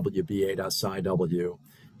control is WB8SIW,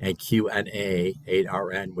 and QNA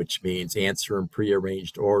 8RN, which means answer in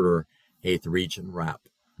prearranged order, 8th region rep.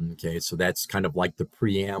 Okay, so that's kind of like the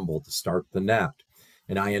preamble to start the net.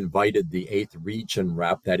 And I invited the 8th region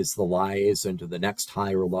rep, that is the liaison to the next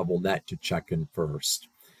higher level net, to check in first.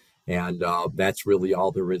 And that's really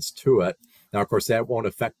all there is to it. Now, of course, that won't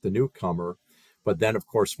affect the newcomer. But then, of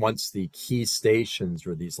course, once the key stations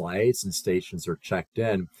or these liaison stations are checked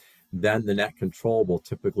in, then the net control will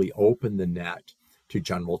typically open the net to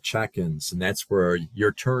general check-ins. And that's where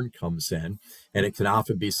your turn comes in. And it can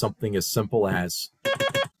often be something as simple as...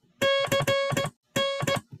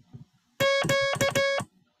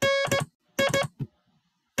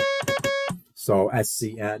 So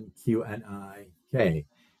SCN, QNI, K.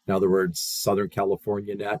 In other words, Southern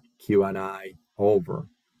California net, QNI, over.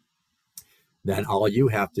 Then all you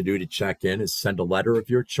have to do to check in is send a letter of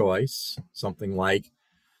your choice, something like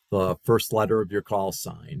the first letter of your call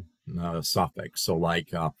sign, suffix. So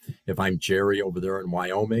like if I'm Jerry over there in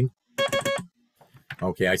Wyoming,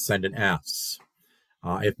 okay, I send an S.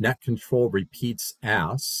 If net control repeats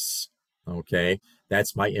S, okay,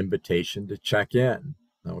 that's my invitation to check in,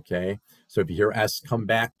 okay? So if you hear S come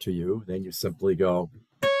back to you, then you simply go...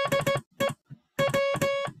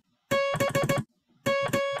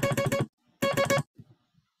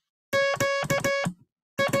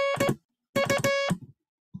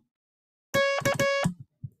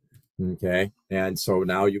 Okay, and so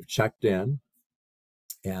now you've checked in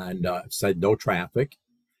and said no traffic.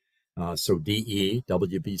 So DE,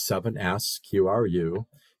 WB7S, QRU,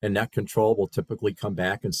 and net control will typically come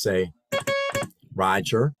back and say,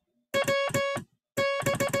 Roger.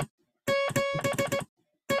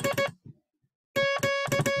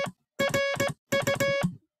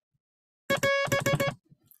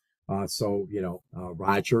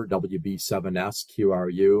 Roger, WB7S,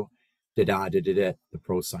 QRU, the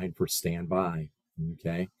pro sign for standby.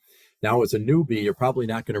 Okay. Now, as a newbie, you're probably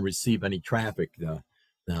not going to receive any traffic the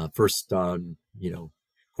first,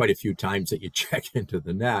 quite a few times that you check into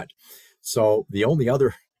the net. So the only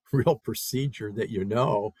other real procedure that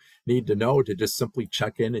need to know to just simply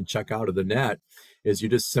check in and check out of the net is you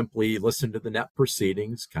just simply listen to the net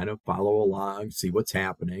proceedings, kind of follow along, see what's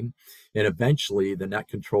happening, and eventually the net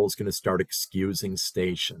control is going to start excusing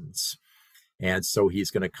stations. And so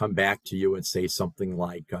he's going to come back to you and say something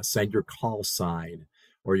like, send your call sign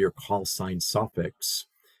or your call sign suffix.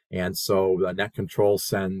 And so the net control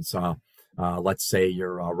sends, let's say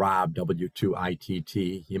you're Rob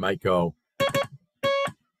W2ITT. He might go,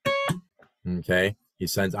 okay, he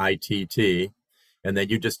sends ITT, and then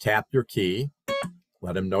you just tap your key,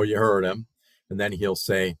 let him know you heard him, and then he'll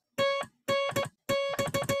say,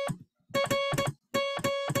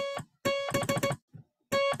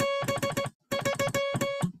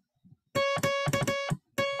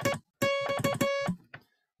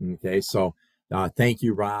 okay, so thank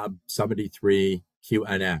you, Rob, 73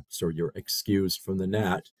 QNX, or you're excused from the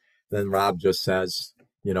net. Then Rob just says,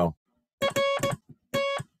 you know,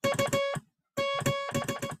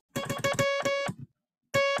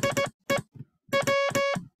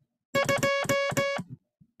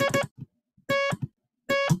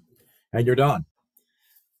 and you're done.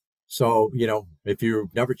 So, if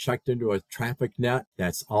you've never checked into a traffic net,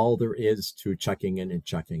 that's all there is to checking in and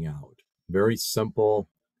checking out. Very simple,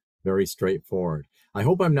 very straightforward. I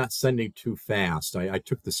hope I'm not sending too fast. I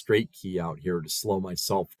took the straight key out here to slow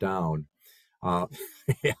myself down.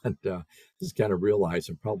 And just kind of realized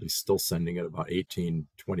I'm probably still sending at about 18,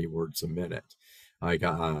 20 words a minute. I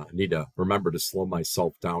need to remember to slow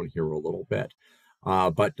myself down here a little bit.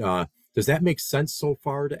 But does that make sense so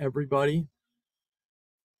far to everybody?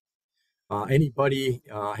 Anybody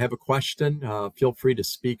have a question? Feel free to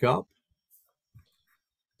speak up.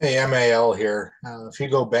 Hey, MAL here. If you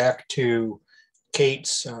go back to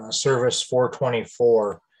Kate's service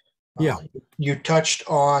 424, yeah, you touched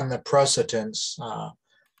on the precedence,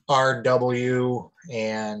 RW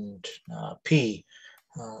and P.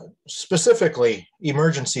 Specifically,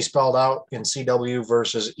 emergency spelled out in CW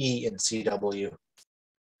versus E in CW.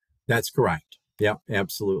 That's correct. Yeah,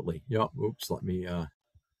 absolutely. Yeah. Oops, let me.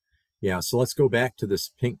 Yeah, so let's go back to this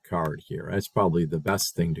pink card here. That's probably the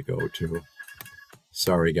best thing to go to.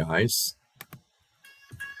 Sorry, guys.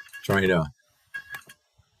 Trying to.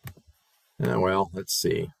 Well, let's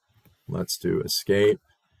see. Let's do escape.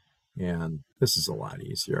 And this is a lot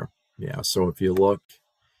easier. Yeah, so if you look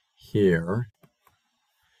here,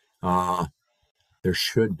 there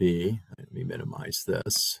should be, let me minimize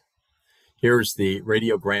this. Here's the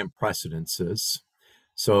radiogram precedences.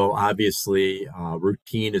 So obviously,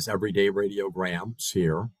 routine is everyday radiograms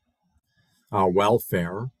here.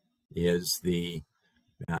 Welfare is the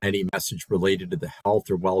any message related to the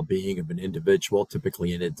health or well-being of an individual,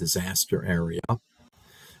 typically in a disaster area.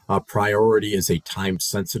 Priority is a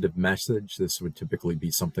time-sensitive message. This would typically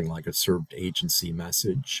be something like a served agency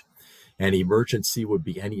message. And emergency would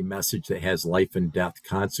be any message that has life and death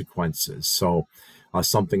consequences. So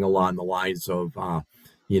something along the lines of,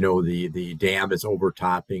 the dam is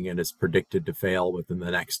overtopping and is predicted to fail within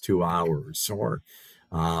the next 2 hours, or,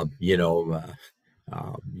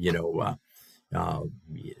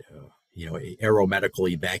 aeromedical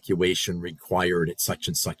evacuation required at such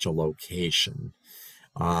and such a location.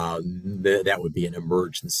 That would be an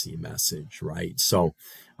emergency message, right? So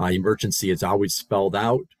emergency is always spelled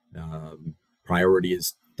out. Priority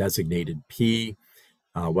is designated P.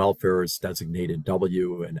 Welfare is designated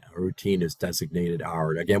W, and routine is designated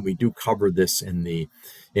R. Again, we do cover this in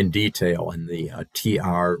detail in the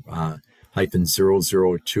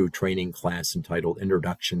TR-002 training class entitled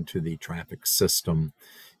Introduction to the Traffic System,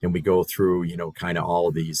 and we go through kind of all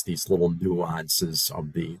of these little nuances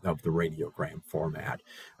of the radiogram format.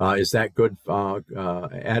 Is that good,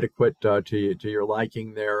 adequate to your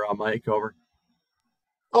liking there, Mike? Over.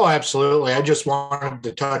 Oh, absolutely. I just wanted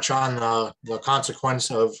to touch on the consequence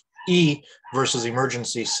of E versus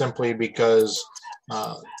emergency, simply because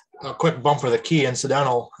a quick bump of the key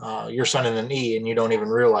incidental, you're sending an E and you don't even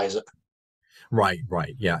realize it. Right.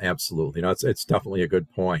 Yeah, absolutely. No, it's definitely a good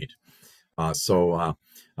point. So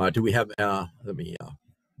do we have, let me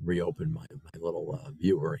reopen my little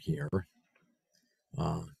viewer here.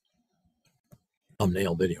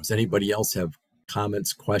 Thumbnail videos. Anybody else have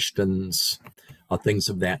comments, questions, things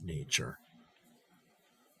of that nature?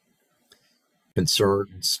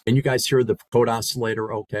 Concerns? Can you guys hear the code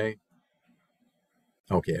oscillator okay?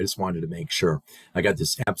 Okay, I just wanted to make sure. I got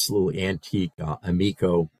this absolutely antique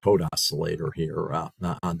Amico code oscillator here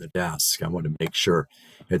on the desk. I want to make sure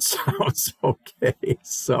it sounds okay.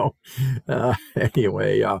 So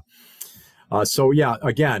anyway, so yeah,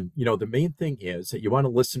 again, the main thing is that you want to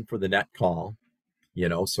listen for the net call,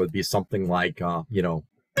 so it'd be something like,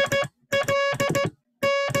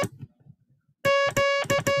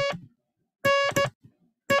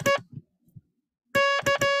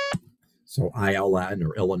 So ILN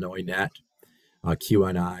or Illinois Net,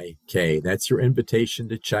 QNI K. That's your invitation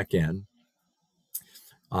to check in.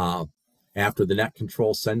 After the net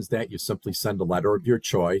control sends that, you simply send a letter of your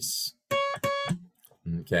choice.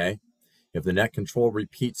 Okay. If the net control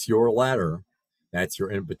repeats your letter, that's your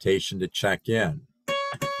invitation to check in.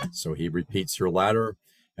 So he repeats your letter,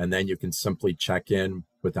 and then you can simply check in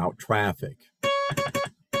without traffic.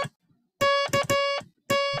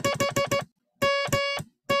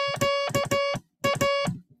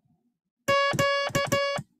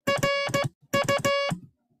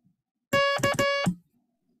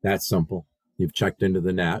 That's simple. You've checked into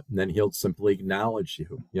the net, and then he'll simply acknowledge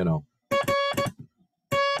you, you know.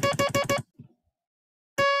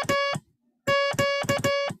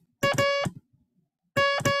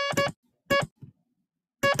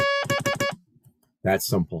 That's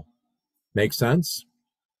simple. Make sense?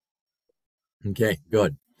 Okay,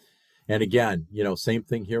 good. And again, you know, same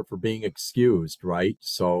thing here for being excused, right?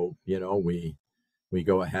 So, you know, we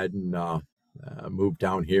go ahead and move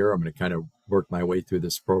down here. I'm going to kind of work my way through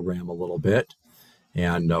this program a little bit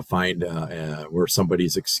and find where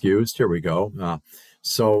somebody's excused. Here we go.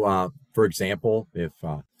 So, for example, if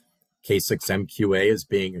K6MQA is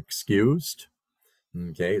being excused,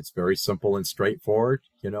 okay, it's very simple and straightforward.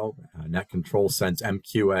 You know, net control sends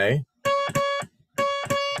MQA.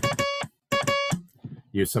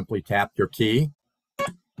 You simply tap your key,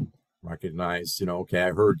 recognize, you know, okay,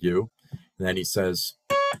 I heard you. And then he says,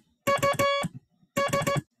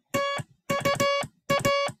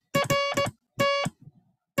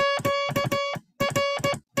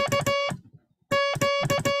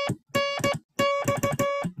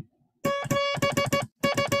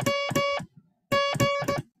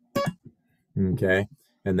 okay,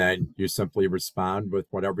 and then you simply respond with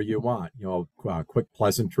whatever you want, you know, quick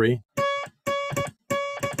pleasantry.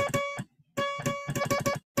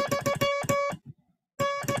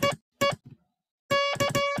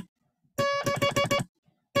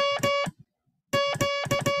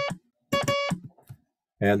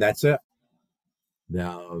 And that's it.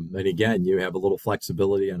 And again, you have a little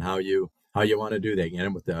flexibility on how you want to do that.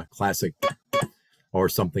 Again, with the classic or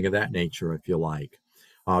something of that nature, if you like.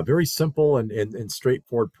 Very simple and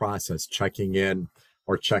straightforward process, checking in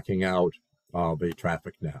or checking out the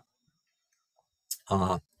traffic net.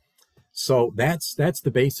 So that's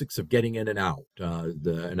the basics of getting in and out.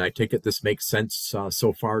 And I take it this makes sense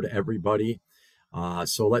so far to everybody.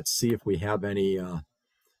 So let's see if we have any.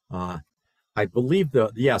 I believe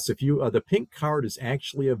if you the pink card is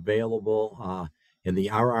actually available in the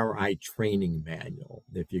RRI training manual.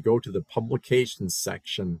 If you go to the publications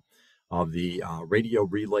section of the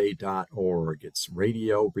radiorelay.org, it's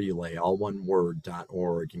radio relay, all one word,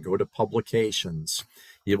 .org, and go to publications,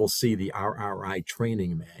 you will see the RRI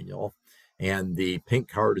training manual. And the pink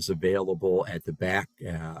card is available at the back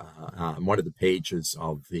on one of the pages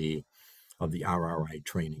of the RRI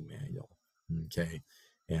training manual. Okay.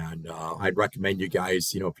 And I'd recommend you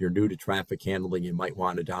guys, you know, if you're new to traffic handling, you might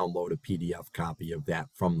want to download a PDF copy of that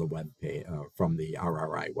from the web page, from the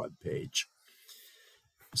RRI web page.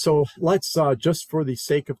 So let's, just for the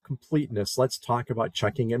sake of completeness, let's talk about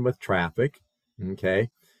checking in with traffic. Okay,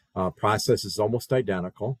 process is almost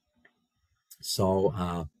identical.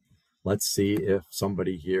 So let's see if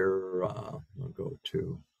somebody here, we'll go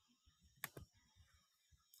to.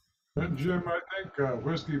 Jim, I think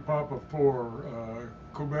Whiskey Papa 4,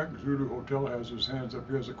 Quebec Zulu Hotel has his hands up.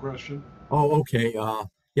 He has a question. Oh, okay.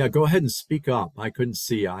 Yeah, go ahead and speak up. I couldn't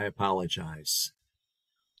see. I apologize.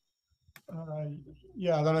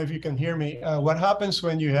 Yeah, I don't know if you can hear me. What happens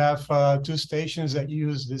when you have two stations that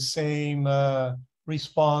use the same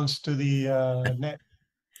response to the net?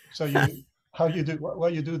 So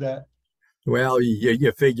what you do that? Well,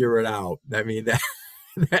 you figure it out. I mean,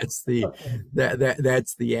 that's the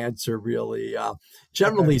that's the answer, really.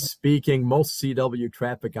 Generally speaking, most CW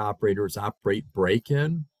traffic operators operate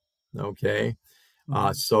break-in. Okay.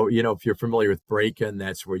 So, you know, if you're familiar with break-in,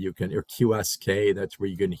 that's where you can, or QSK, that's where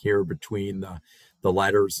you can hear between the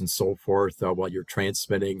letters and so forth while you're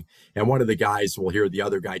transmitting. And one of the guys will hear the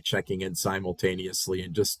other guy checking in simultaneously,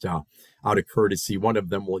 and just out of courtesy, one of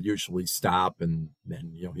them will usually stop and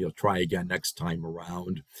you know, he'll try again next time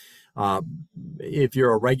around. If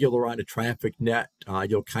you're a regular on a traffic net,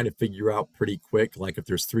 you'll kind of figure out pretty quick, like if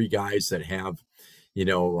there's three guys that have, you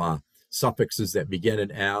know, suffixes that begin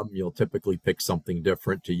in M, you'll typically pick something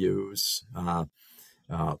different to use.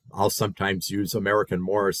 I'll sometimes use American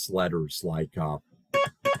Morse letters like,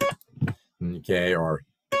 okay, or,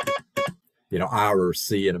 you know, R or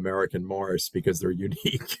C in American Morse because they're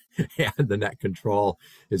unique. And the net control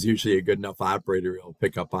is usually a good enough operator who'll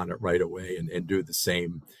pick up on it right away and do the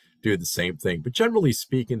same do the same thing. But generally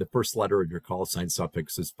speaking, the first letter of your call sign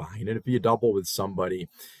suffix is fine. And if you double with somebody,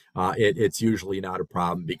 it's usually not a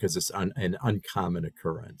problem because it's an uncommon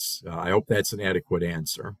occurrence. I hope that's an adequate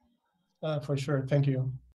answer. For sure. Thank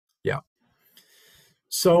you. Yeah.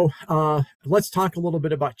 So let's talk a little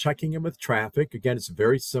bit about checking in with traffic. Again, it's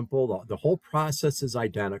very simple. The whole process is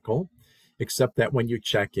identical, except that when you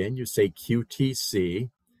check in, you say QTC,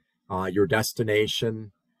 your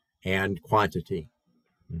destination, and quantity.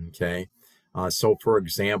 Okay. So for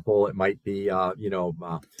example, it might be,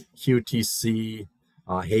 QTC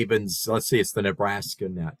Havens. Let's say it's the Nebraska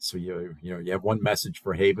net. So you have one message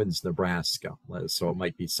for Havens, Nebraska. So it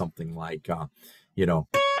might be something like,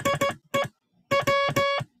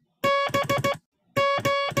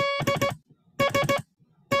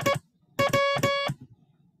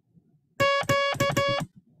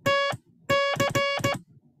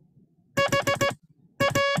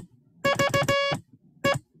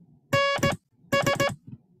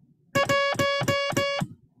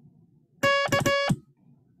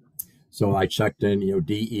 so I checked in,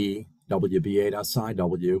 DE,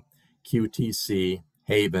 WB8SIW, QTC,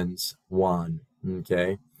 Havens, 1,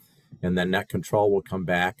 okay? And then net control will come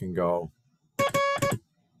back and go,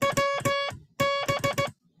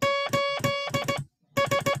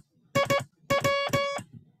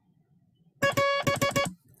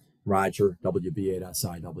 Roger,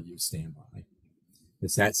 WB8SIW, standby.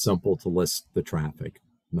 It's that simple to list the traffic.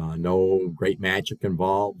 No great magic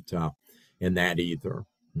involved in that either,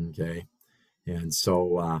 okay? And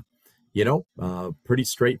so, pretty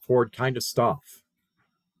straightforward kind of stuff.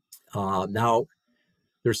 Now,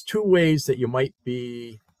 there's two ways that you might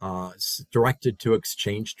be directed to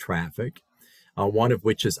exchange traffic, one of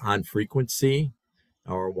which is on frequency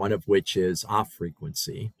or one of which is off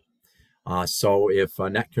frequency. So if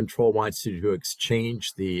net control wants you to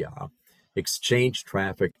exchange the exchange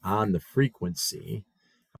traffic on the frequency,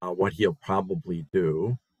 what he'll probably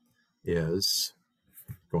do is,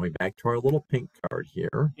 going back to our little pink card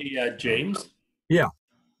here. Hey, James? Yeah.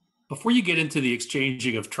 Before you get into the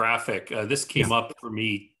exchanging of traffic, this came up for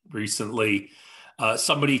me recently.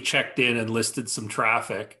 Somebody checked in and listed some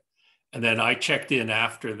traffic, and then I checked in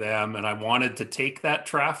after them, and I wanted to take that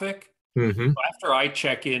traffic. Mm-hmm. After I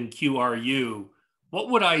check in QRU, what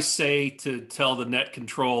would I say to tell the net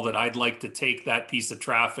control that I'd like to take that piece of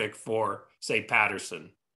traffic for, say,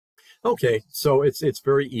 Patterson? Okay, so it's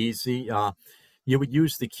very easy. You would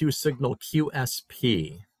use the Q signal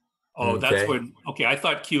QSP. Oh, okay. That's when, okay, I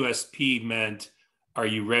thought QSP meant, are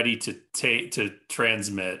you ready to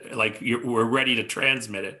transmit? Like we're ready to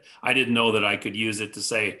transmit it. I didn't know that I could use it to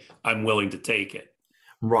say, I'm willing to take it.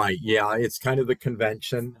 Right, yeah, it's kind of the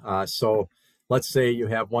convention. So let's say you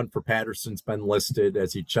have one for Patterson's been listed.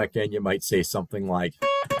 As you check in, you might say something like,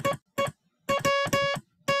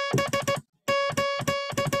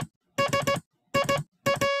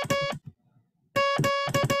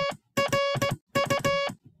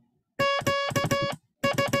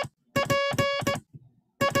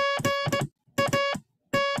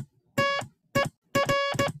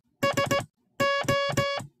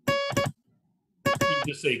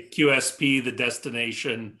 just say QSP, the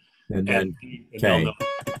destination, and then K.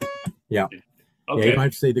 Yeah. Okay. Yeah, you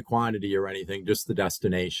might say the quantity or anything, just the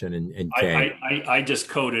destination and K. I just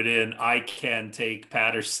coded in, I can take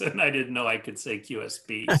Patterson. I didn't know I could say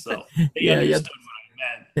QSP. So they understood what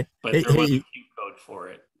I meant, but there wasn't a Q code for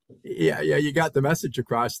it. Yeah, you got the message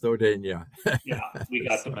across though, didn't you? Yeah, we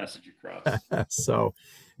got the message across. So,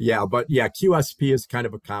 yeah, but yeah, QSP is kind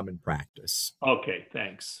of a common practice. Okay,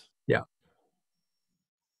 thanks. Yeah.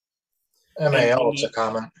 MAL is a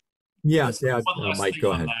comment. Yes, yeah, Mike,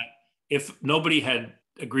 go ahead. If nobody had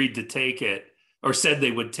agreed to take it or said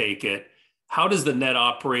they would take it, how does the net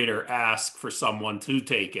operator ask for someone to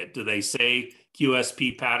take it? Do they say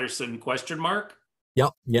QSP Patterson question mark?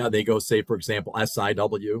 Yep. Yeah, they go say, for example,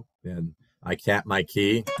 SIW, and I tap my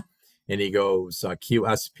key, and he goes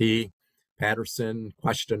QSP Patterson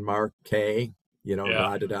question mark K,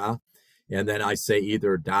 da da da, and then I say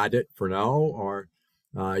either dot it for no or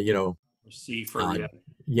C for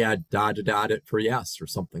yeah, dot it for yes or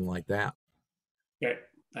something like that. Okay,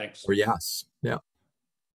 thanks. Or yes, yeah.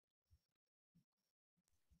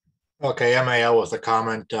 Okay, MAL with a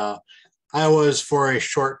comment. I was for a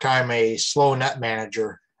short time a slow net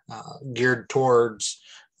manager geared towards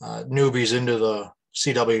newbies into the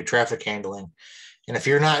CW traffic handling. And if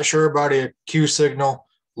you're not sure about a Q signal,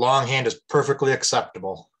 longhand is perfectly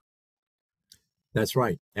acceptable. That's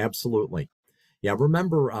right. Absolutely. Yeah.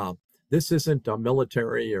 Remember, this isn't a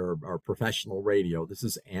military or professional radio. This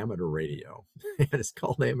is amateur radio. And it's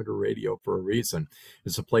called amateur radio for a reason.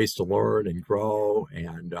 It's a place to learn and grow.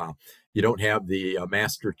 And you don't have the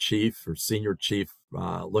master chief or senior chief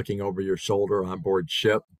looking over your shoulder on board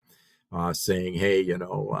ship saying, hey, you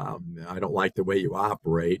know, I don't like the way you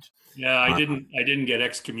operate. Yeah, I didn't get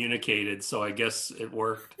excommunicated, so I guess it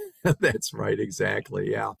worked. That's right,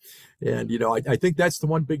 exactly. Yeah. And, you know, I think that's the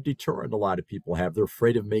one big deterrent a lot of people have. They're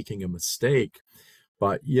afraid of making a mistake.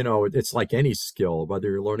 But, you know, it's like any skill, whether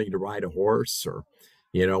you're learning to ride a horse or,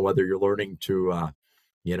 you know, whether you're learning to,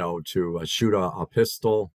 you know, to shoot a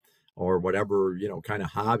pistol or whatever, you know, kind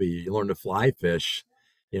of hobby, you learn to fly fish.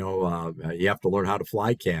 You know, you have to learn how to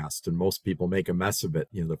fly cast, and most people make a mess of it,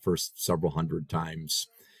 you know, the first several hundred times.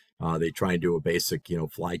 They try and do a basic, you know,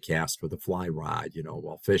 fly cast with a fly rod, you know,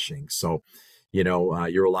 while fishing. So, you know,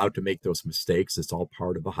 you're allowed to make those mistakes. It's all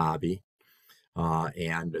part of a hobby,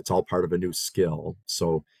 and it's all part of a new skill.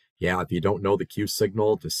 So, yeah, if you don't know the cue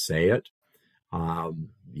signal, just say it.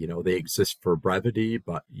 You know, they exist for brevity,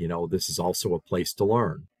 but, you know, this is also a place to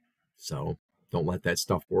learn. So don't let that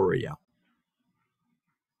stuff worry you.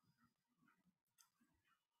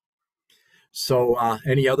 So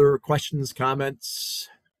any other questions, comments?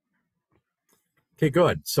 Okay,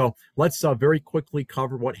 good. So let's very quickly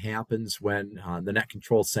cover what happens when the net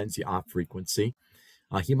control sends you off frequency.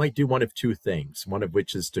 He might do one of two things, one of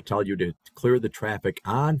which is to tell you to clear the traffic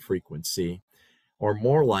on frequency, or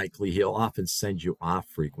more likely, he'll often send you off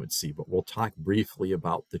frequency, but we'll talk briefly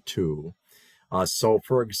about the two. So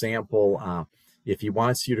for example, if he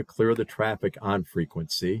wants you to clear the traffic on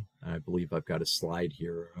frequency, I believe I've got a slide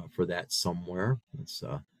here for that somewhere. Let's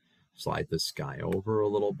slide this guy over a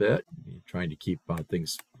little bit. I'm trying to keep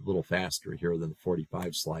things a little faster here than the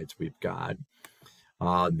 45 slides we've got.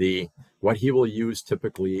 What he will use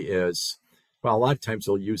typically is, well, a lot of times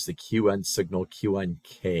he'll use the QN signal,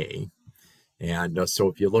 QNK. And so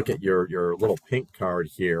if you look at your little pink card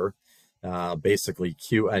here, basically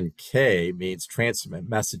QNK means transmit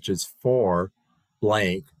messages for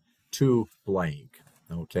blank to blank,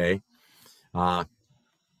 okay?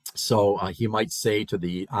 So he might say to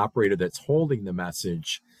the operator that's holding the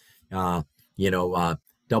message, you know,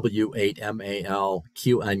 W8MAL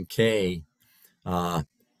QNK,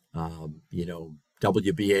 you know,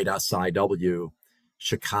 WB8SIW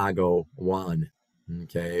Chicago 1,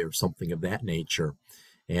 okay, or something of that nature.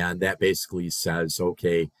 And that basically says,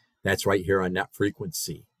 okay, that's right here on net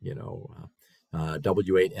frequency, you know,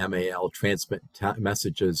 W8MAL transmit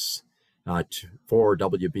messages for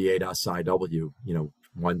WB8SIW, you know,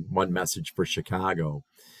 one message for Chicago.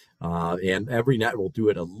 And every net will do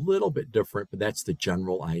it a little bit different, but that's the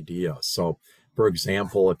general idea. So, for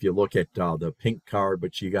example, if you look at the pink card,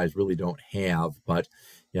 which you guys really don't have, but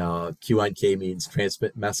QNK means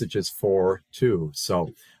transmit messages for to.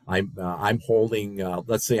 So I'm holding,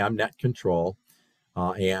 let's say I'm net control,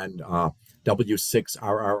 and W6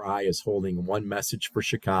 RRI is holding one message for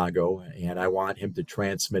Chicago, and I want him to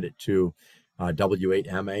transmit it to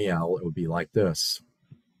W8MAL. It would be like this.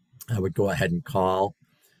 I would go ahead and call.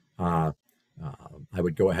 I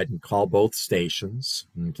would go ahead and call both stations.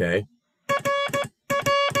 Okay.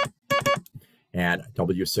 And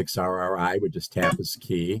W6RRI would just tap his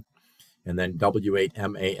key. And then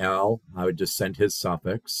W8MAL, I would just send his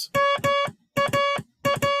suffix.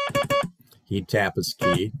 He'd tap his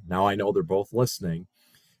key. Now I know they're both listening.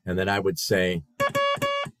 And then I would say,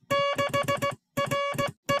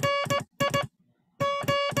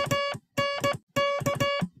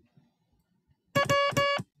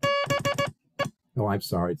 oh, I'm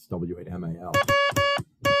sorry, it's W8MAL.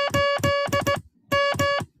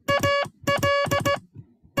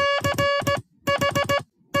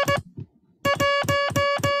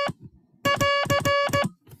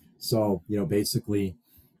 So, you know, basically,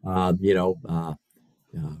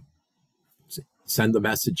 send the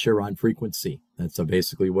message here on frequency. That's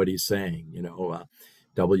basically what he's saying. You know,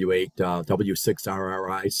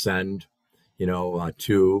 W6RRI send, you know,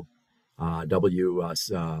 to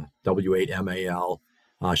W8MAL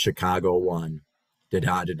Chicago 1,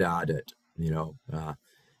 da-da-da-da-da, you know,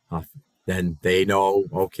 then they know,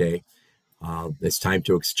 okay, it's time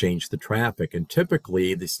to exchange the traffic. And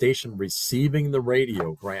typically the station receiving the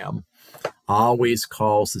radiogram always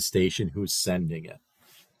calls the station who's sending it.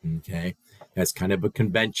 Okay, that's kind of a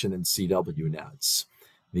convention in CW nets.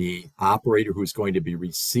 The operator who's going to be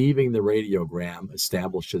receiving the radiogram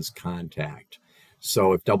establishes contact.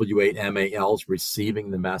 So if W8MAL is receiving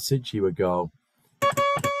the message, he would go,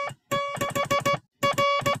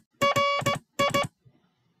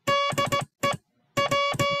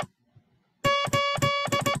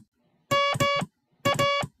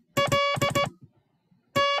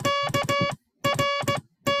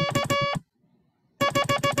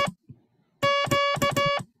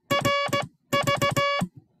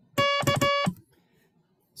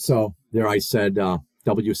 So there I said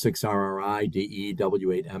W6RRI, DE,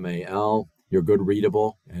 W8MAL. You're good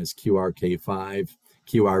readable as QRK5,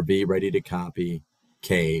 QRB ready to copy,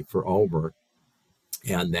 K for over.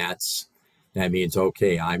 And that means,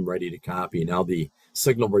 okay, I'm ready to copy. Now the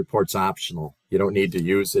signal report's optional. You don't need to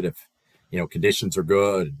use it if, conditions are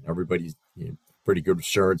good, everybody's pretty good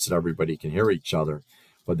assurance that everybody can hear each other.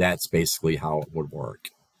 But that's basically how it would work.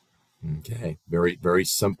 Okay, very, very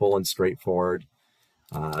simple and straightforward.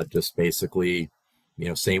 Just basically,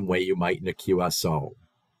 same way you might in a QSO.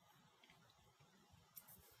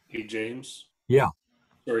 Hey, James. Yeah.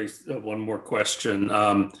 Sorry, one more question.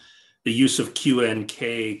 The use of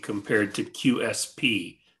QNK compared to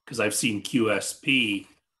QSP, because I've seen QSP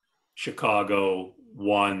Chicago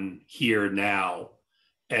 1 here now,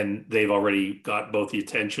 and they've already got both the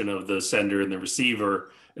attention of the sender and the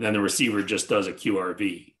receiver, and then the receiver just does a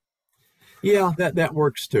QRV. Yeah, that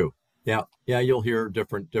works too. Yeah, you'll hear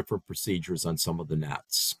different procedures on some of the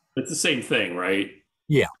nets. It's the same thing, right?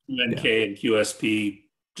 Yeah. QNK and QSP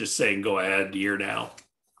just saying go ahead here now.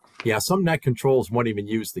 Yeah, some net controls won't even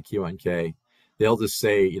use the QNK. They'll just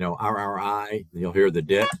say, RRI, you'll hear the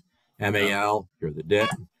DIT, MAL, hear the DIT,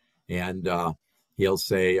 and he'll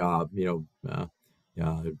say,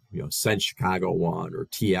 send Chicago 1 or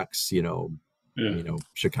TX,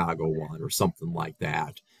 Chicago 1 or something like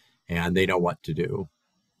that. And they know what to do.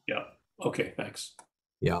 Yeah. Okay, thanks.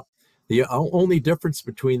 Yeah. The only difference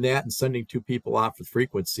between that and sending two people off with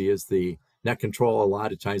frequency is the net control a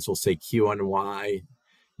lot of times will say QNY,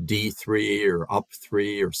 D3 or up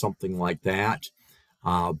 3 or something like that.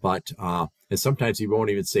 And sometimes he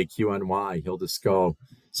won't even say QNY. He'll just go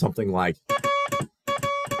something like,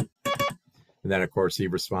 and then of course he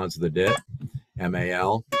responds with a DIT,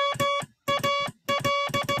 MAL.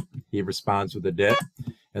 He responds with a DIT,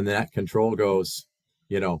 and then that control goes,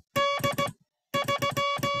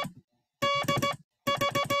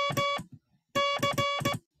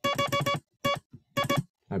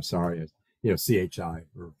 I'm sorry, CHI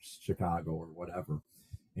or Chicago or whatever.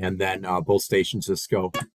 And then both stations just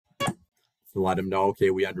go to let them know, okay,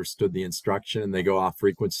 we understood the instruction, and they go off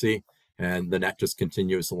frequency, and the net just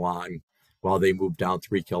continues along while they move down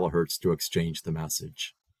 3 kilohertz to exchange the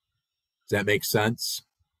message. Does that make sense?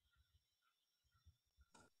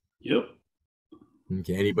 Yep.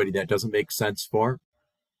 Okay, anybody that doesn't make sense for?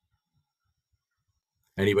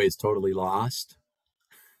 Anybody's totally lost?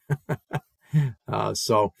 I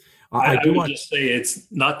would just say it's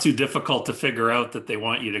not too difficult to figure out that they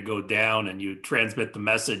want you to go down and you transmit the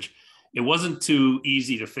message. It wasn't too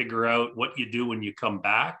easy to figure out what you do when you come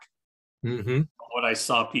back. Mm-hmm. What I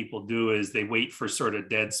saw people do is they wait for sort of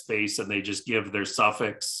dead space and they just give their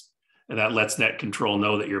suffix, and that lets net control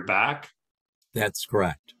know that you're back. That's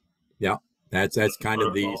correct. Yeah, that's kind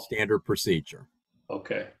of the standard procedure.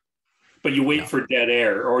 Okay. But you wait for dead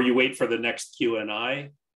air, or you wait for the next QNI?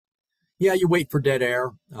 Yeah, you wait for dead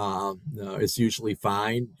air. It's usually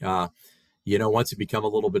fine. Once you become a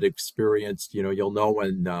little bit experienced, you'll know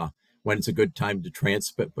when it's a good time to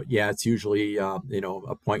transmit. But yeah, it's usually, a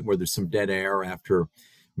point where there's some dead air after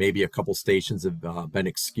maybe a couple stations have been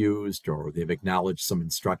excused or they've acknowledged some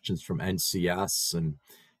instructions from NCS. And,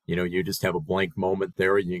 you just have a blank moment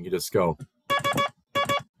there, and you can just go.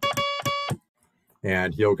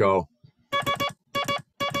 And he'll go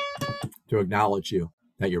to acknowledge you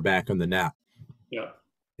that you're back on the net. Yeah.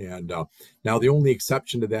 And now the only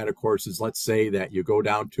exception to that, of course, is let's say that you go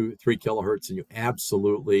down to 3 kilohertz and you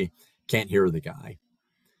absolutely can't hear the guy.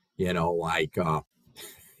 His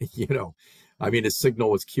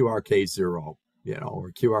signal was QRK0,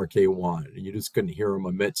 or QRK1, and you just couldn't hear him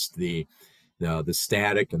amidst the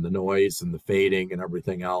static and the noise and the fading and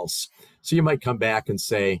everything else. So you might come back and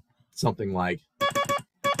say something like,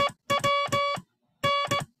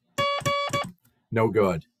 no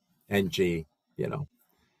good, NG,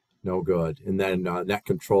 no good. And then net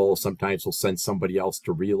control sometimes will send somebody else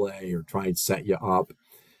to relay or try and set you up.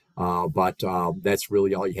 But that's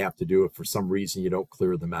really all you have to do if for some reason you don't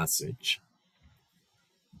clear the message.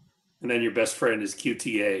 And then your best friend is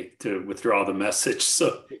QTA to withdraw the message.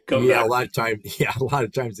 So a lot of times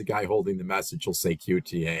the guy holding the message will say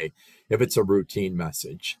QTA if it's a routine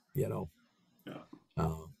message, if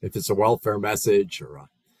it's a welfare message or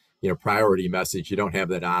a priority message, you don't have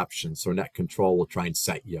that option. So net control will try and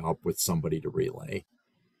set you up with somebody to relay.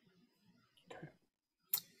 Okay.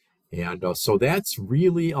 And so that's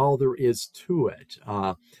really all there is to it.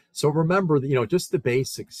 So remember, just the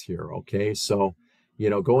basics here. Okay. So,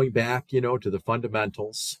 going back, to the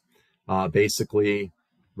fundamentals, basically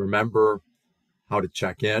remember how to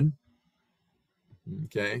check in.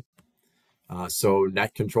 Okay. So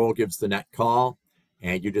net control gives the net call.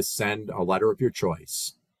 and you just send a letter of your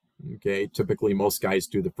choice. Okay, typically most guys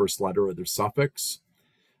do the first letter of their suffix,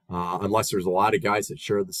 unless there's a lot of guys that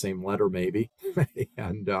share the same letter, maybe.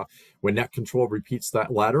 And when net control repeats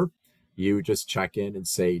that letter, you just check in and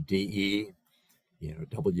say DE,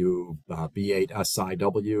 W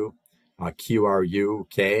B8SIW,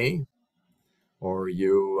 QRUK, or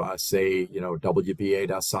you say,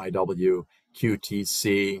 WB8SIW,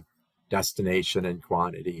 QTC, destination and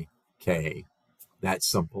quantity K. That's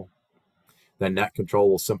simple. Then net control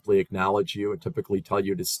will simply acknowledge you and typically tell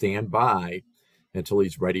you to stand by until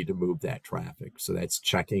he's ready to move that traffic. So that's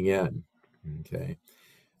checking in. Okay.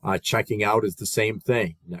 Checking out is the same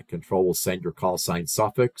thing. Net control will send your call sign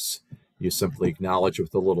suffix. You simply acknowledge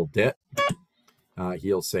with a little dit.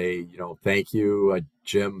 He'll say, thank you,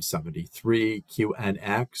 Jim 73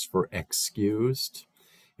 QNX for excused.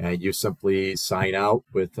 And you simply sign out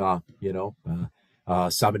with,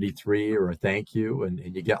 73 or a thank you, and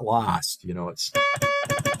you get lost. It's.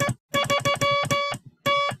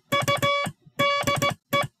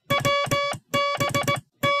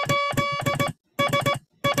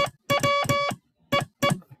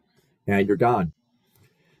 And you're gone.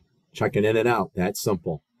 Checking in and out. That's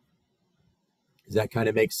simple. Does that kind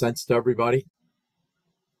of make sense to everybody?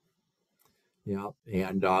 Yeah.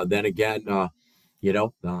 And then again,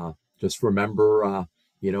 just remember,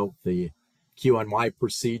 the QNY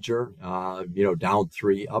procedure, down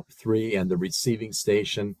 3, up 3, and the receiving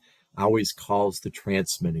station always calls the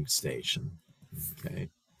transmitting station. Okay.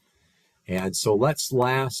 And so let's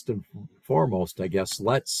last and foremost, I guess,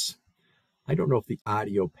 I don't know if the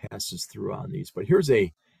audio passes through on these, but here's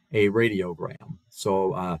a radiogram.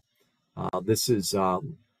 So this is, I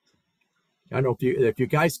don't know if you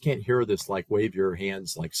guys can't hear this, like wave your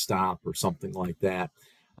hands, like stop or something like that.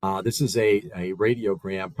 This is a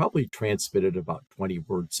radiogram, probably transmitted about 20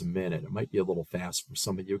 words a minute. It might be a little fast for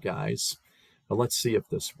some of you guys, but let's see if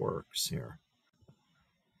this works here.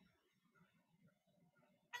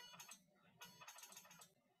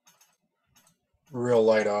 Real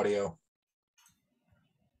light audio.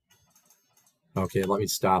 Okay, let me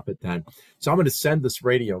stop it then. So I'm going to send this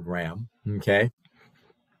radiogram, okay?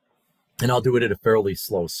 And I'll do it at a fairly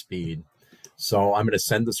slow speed. So I'm going to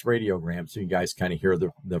send this radiogram so you guys kind of hear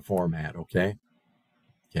the format, okay?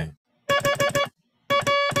 Okay.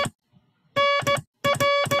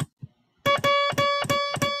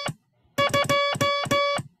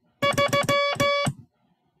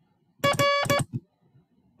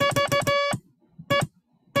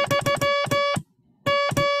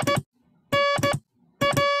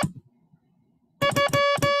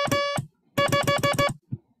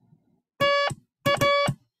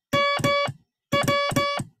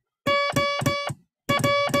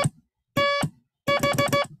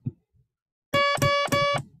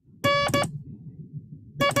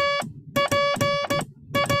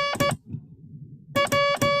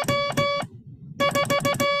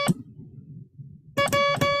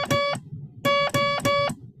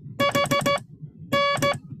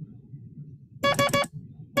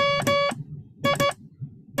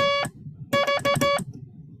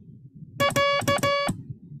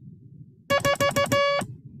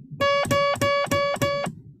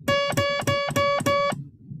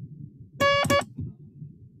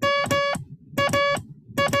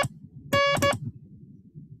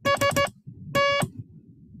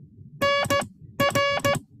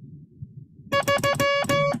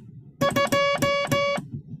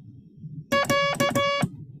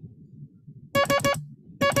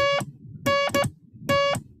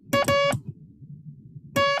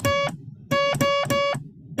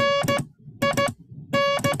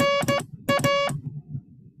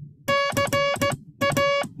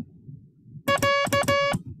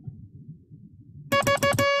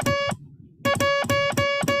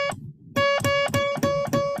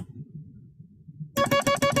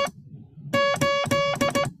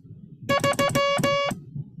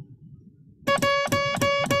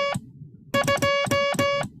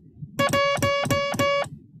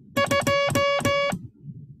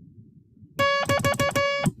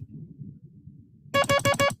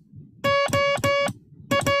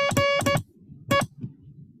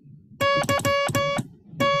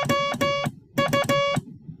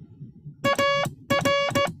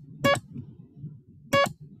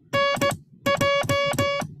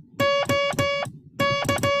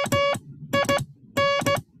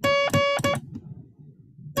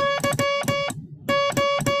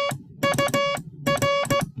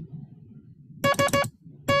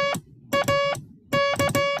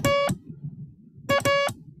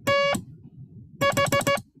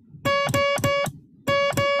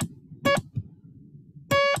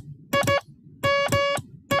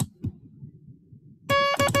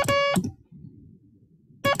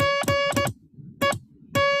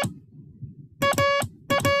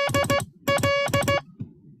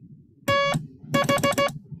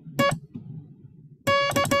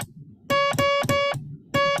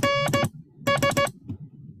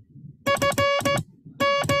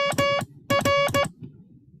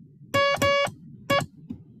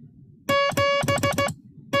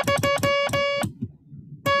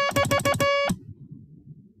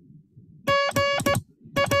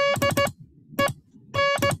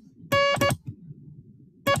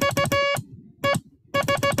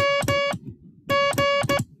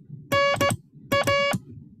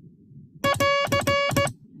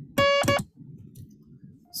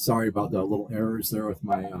 Sorry about the little errors there with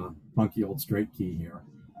my funky old straight key here.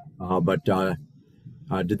 But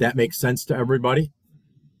did that make sense to everybody?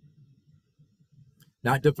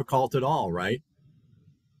 Not difficult at all, right?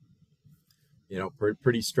 You know,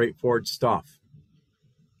 pretty straightforward stuff.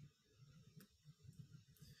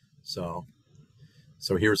 So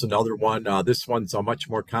here's another one. This one's much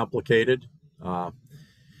more complicated.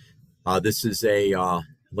 This is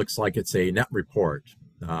looks like it's a net report.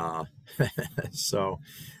 So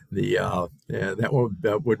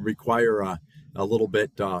that would require a little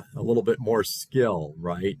bit more skill,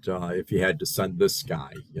 right? If you had to send this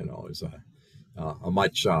guy, you know, is a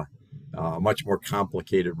much more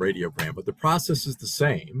complicated radiogram, but the process is the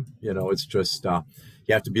same. You know, it's just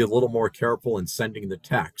you have to be a little more careful in sending the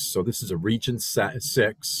text. So this is a region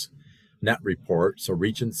 6 net report. So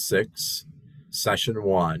region 6, session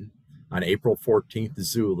 1 on April 14th,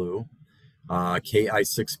 Zulu.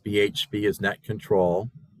 KI6BHB is net control.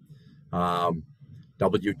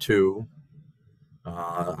 W2.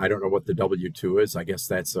 I don't know what the W2 is. I guess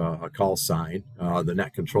that's a call sign. The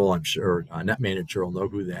net control, I'm sure, net manager will know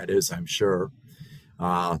who that is, I'm sure.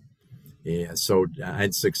 Yeah, so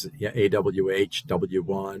N6 AWH,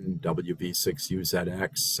 W1, WV6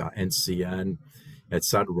 UZX, NCN,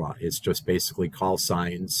 etc. It's just basically call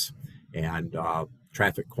signs and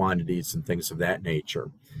traffic quantities and things of that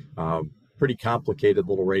nature. Pretty complicated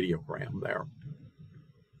little radiogram there.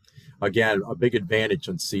 Again, a big advantage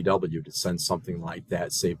on CW to send something like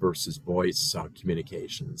that, say, versus voice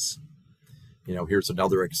communications. You know, here's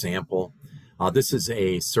another example. This is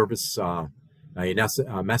a service, a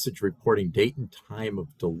message reporting date and time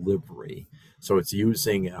of delivery. So it's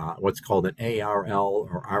using what's called an ARL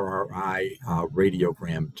or RRI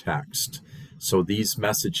radiogram text. So these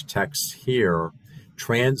message texts here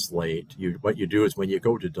translate. What you do is when you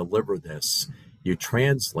go to deliver this, you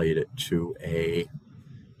translate it to a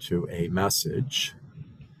message.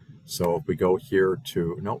 So if we go here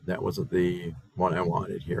to, nope, that wasn't the one I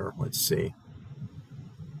wanted here. Let's see.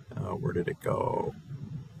 Where did it go?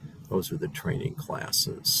 Those are the training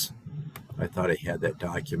classes. I thought I had that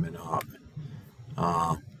document up.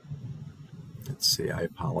 Let's see, I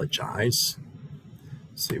apologize.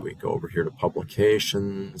 Let's see, we go over here to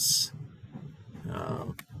publications.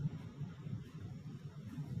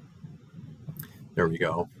 There we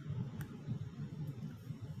go.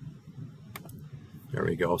 There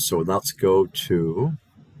we go. So let's go to,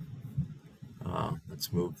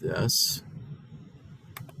 let's move this.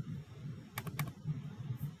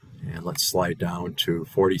 And let's slide down to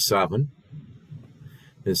 47.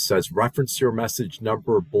 It says, reference your message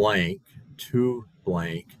number blank to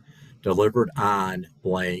blank, delivered on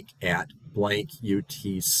blank at blank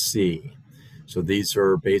UTC. So these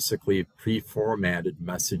are basically pre-formatted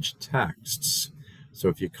message texts. So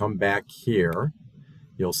if you come back here,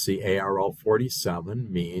 you'll see ARL 47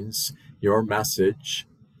 means your message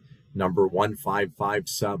number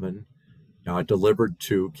 1557 delivered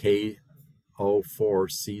to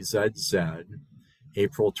K04CZZ,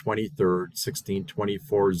 April 23rd,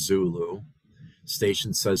 1624 Zulu.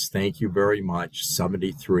 Station says, thank you very much,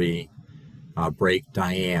 73, break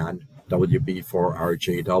Diane,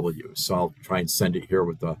 WB4RJW. So I'll try and send it here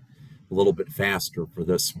with a little bit faster for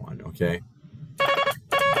this one, okay?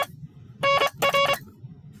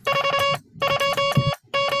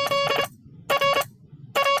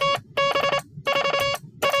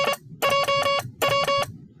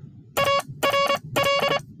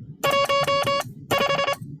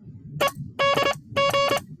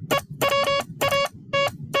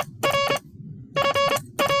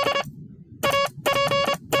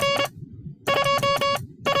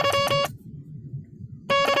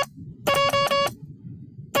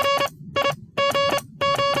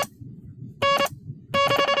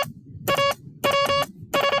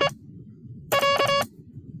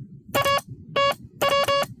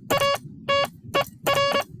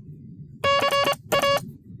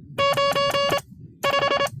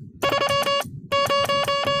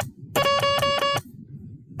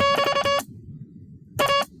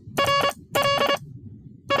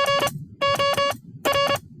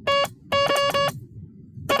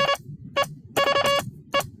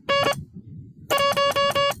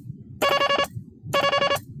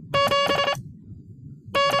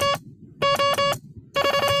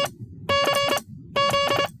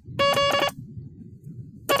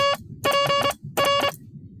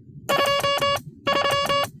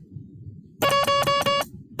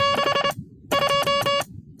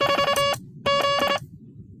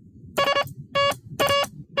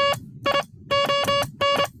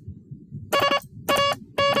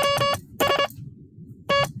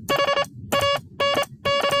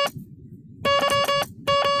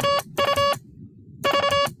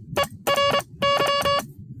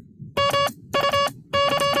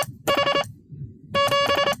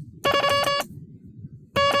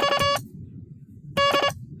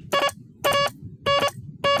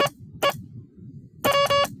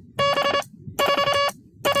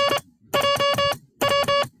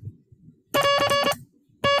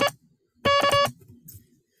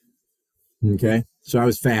 Okay. So I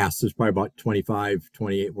was fast. It's probably about 25,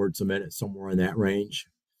 28 words a minute, somewhere in that range.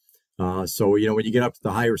 So, when you get up to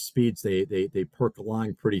the higher speeds, they perk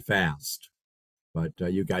along pretty fast. But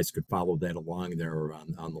you guys could follow that along there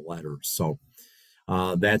on the letters. So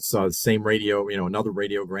that's the same radio, another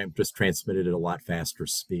radiogram just transmitted at a lot faster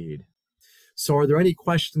speed. So are there any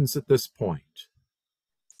questions at this point?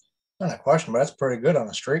 Not a question, but that's pretty good on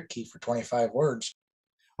a straight key for 25 words.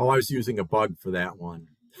 Oh, I was using a bug for that one.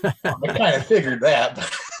 I kind of figured that.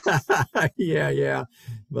 yeah.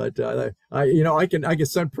 But I can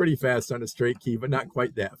send pretty fast on a straight key, but not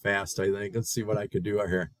quite that fast, I think. Let's see what I could do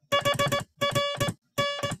here.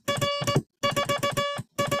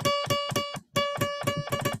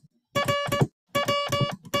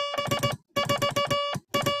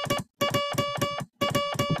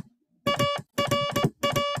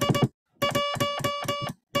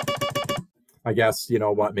 I guess,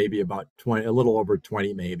 maybe about 20, a little over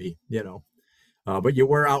 20, maybe, but you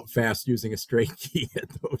wear out fast using a straight key at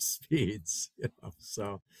those speeds,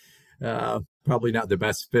 so probably not the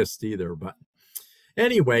best fist either. But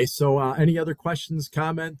anyway, so any other questions,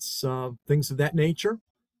 comments, things of that nature?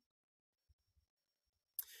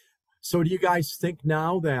 So do you guys think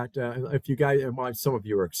now that if you guys, well, some of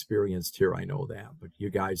you are experienced here, I know that, but you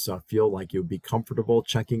guys feel like you'd be comfortable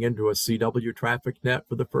checking into a CW traffic net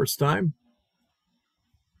for the first time?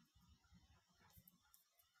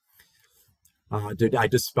 Did I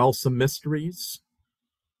dispel some mysteries?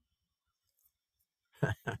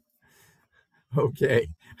 Okay,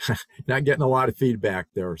 not getting a lot of feedback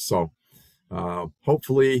there. So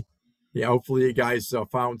hopefully you guys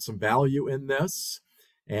found some value in this.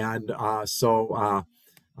 And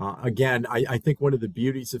again, I think one of the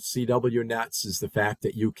beauties of CW nets is the fact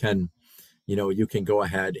that you can go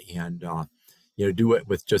ahead and do it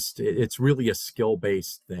with it's really a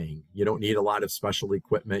skill-based thing. You don't need a lot of special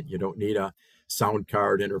equipment. You don't need a sound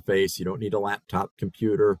card interface. You don't need a laptop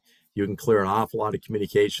computer. You can clear an awful lot of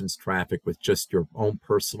communications traffic with just your own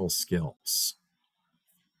personal skills.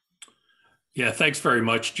 Yeah, thanks very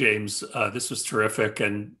much, James. This was terrific.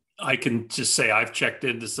 And I can just say I've checked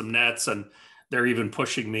into some nets, and they're even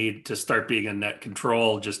pushing me to start being a net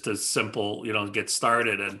control, just as simple, get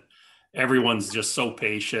started. And everyone's just so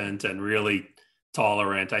patient and really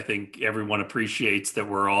tolerant. I think everyone appreciates that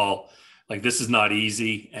we're all like, this is not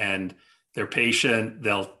easy, and they're patient.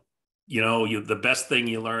 They'll, the best thing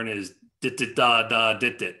you learn is dit dit da da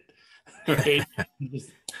dit dit, right?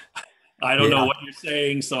 I don't know what you're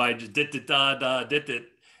saying, so I just dit dit da da dit dit,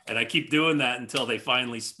 and I keep doing that until they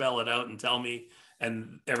finally spell it out and tell me,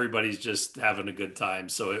 and everybody's just having a good time.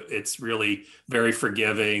 So it's really very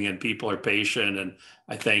forgiving, and people are patient, and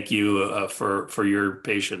I thank you for your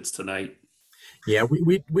patience tonight. Yeah,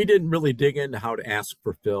 we didn't really dig into how to ask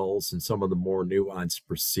for fills and some of the more nuanced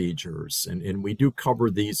procedures. And we do cover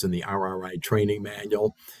these in the RRI training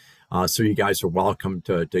manual. So you guys are welcome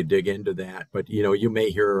to dig into that. But, you may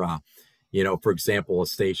hear, for example, a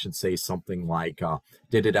station say something like,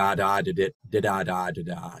 da-da-da-da,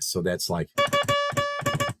 da-da-da-da-da. So that's like...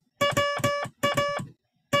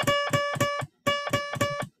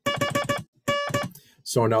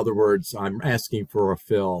 So in other words, I'm asking for a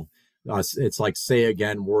fill. It's like say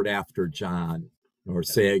again word after John, or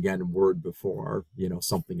say again word before,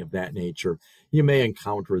 something of that nature. You may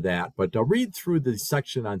encounter that, but read through the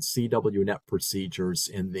section on CWNet procedures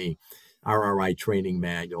in the RRI training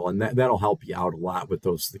manual, and that'll help you out a lot with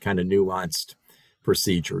the kind of nuanced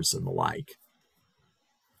procedures and the like.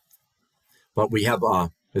 But we have,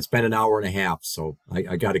 it's been an hour and a half, so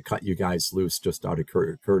I got to cut you guys loose just out of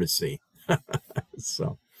courtesy.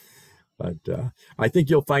 So. But I think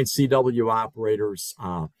you'll find CW operators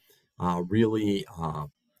really are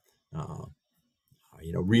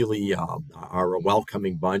a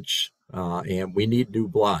welcoming bunch, and we need new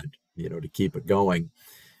blood, to keep it going.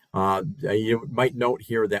 You might note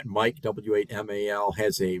here that Mike W8MAL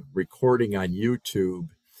has a recording on YouTube.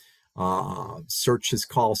 Search his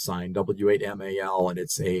call sign W8MAL, and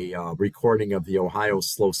it's a recording of the Ohio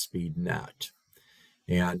Slow Speed Net,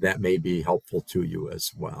 and that may be helpful to you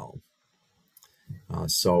as well.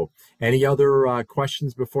 So any other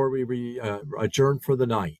questions before we adjourn for the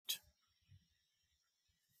night?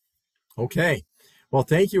 Okay. Well,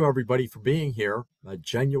 thank you, everybody, for being here. I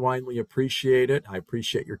genuinely appreciate it. I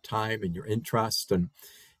appreciate your time and your interest, and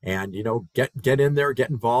get in there, get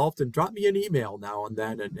involved, and drop me an email now and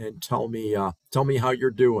then and tell me how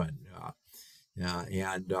you're doing.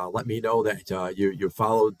 And let me know that you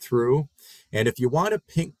followed through. And if you want a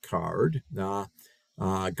pink card,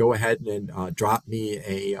 go ahead and drop me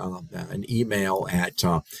an email at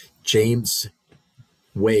James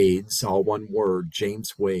Wades, all one word,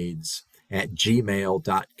 James Wades at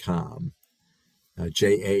gmail.com.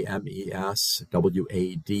 JAMESWADES,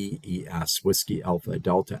 Whiskey Alpha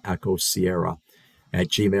Delta Echo Sierra at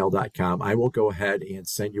gmail.com. I will go ahead and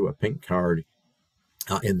send you a pink card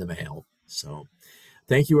in the mail. So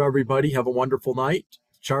thank you, everybody. Have a wonderful night.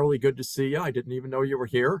 Charlie, good to see you. I didn't even know you were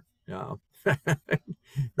here.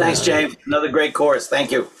 Thanks, James. Another great course.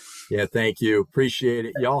 Thank you. Yeah, thank you. Appreciate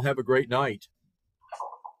it. Y'all have a great night.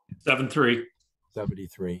 7-3.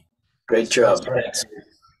 73. Great job. Thanks.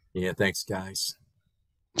 Yeah, thanks, guys.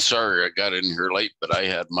 Sorry, I got in here late, but I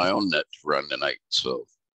had my own net to run tonight, so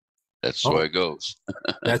that's the way it goes.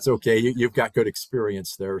 That's okay. You've got good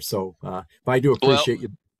experience there, so but I do appreciate you.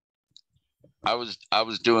 I was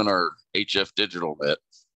doing our HF Digital Net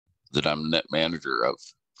that I'm net manager of,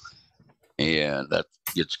 and that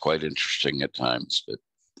gets quite interesting at times. But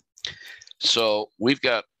so we've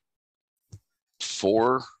got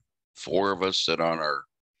four of us that on our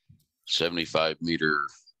 75-meter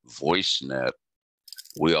voice net.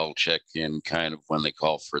 We all check in kind of when they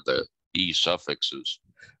call for the E suffixes.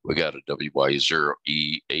 We got a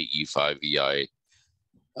WY0E, AE5EI,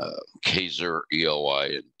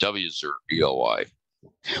 K0EOI, and W0EOI.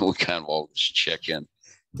 We kind of always check in.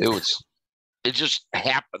 It just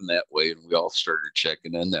happened that way, and we all started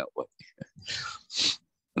checking in that way.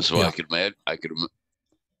 And so I could imagine,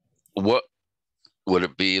 what would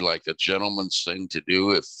it be like a gentleman's thing to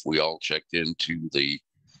do if we all checked into the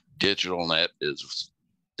digital net? Is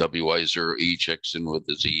WY0E checks in with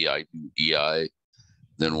his E, I do EI,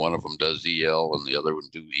 then one of them does EL and the other one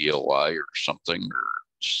do EOI or something, or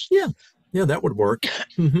just, yeah, that would work.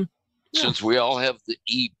 Since we all have the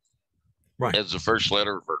E as the first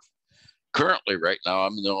letter of our, currently right now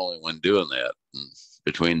I'm the only one doing that, and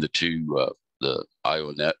between the two, the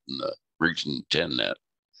Iowa net and the Region 10 net.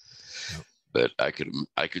 But I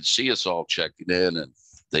could see us all checking in and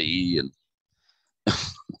the E and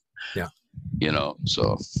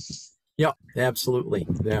so. Yeah, absolutely.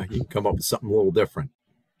 Yeah, you can come up with something a little different.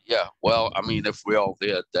 Yeah, well, I mean, if we all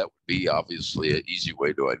did, that would be obviously an easy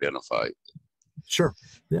way to identify. Sure.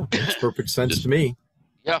 Yeah, makes perfect sense to me.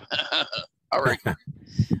 Yeah. All right.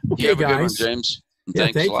 Okay, guys. One, James.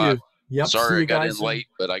 Yeah, Thanks a lot. you. Yep. Sorry I got in late,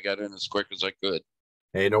 but I got in as quick as I could.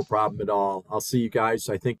 Hey, no problem at all. I'll see you guys,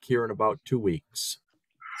 I think, here in about 2 weeks.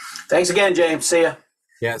 Thanks again, James. See ya.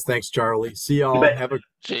 Yes, thanks, Charlie. See y'all.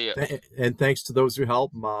 See ya. And thanks to those who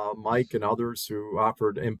helped, Mike and others who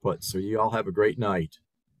offered input. So you all have a great night.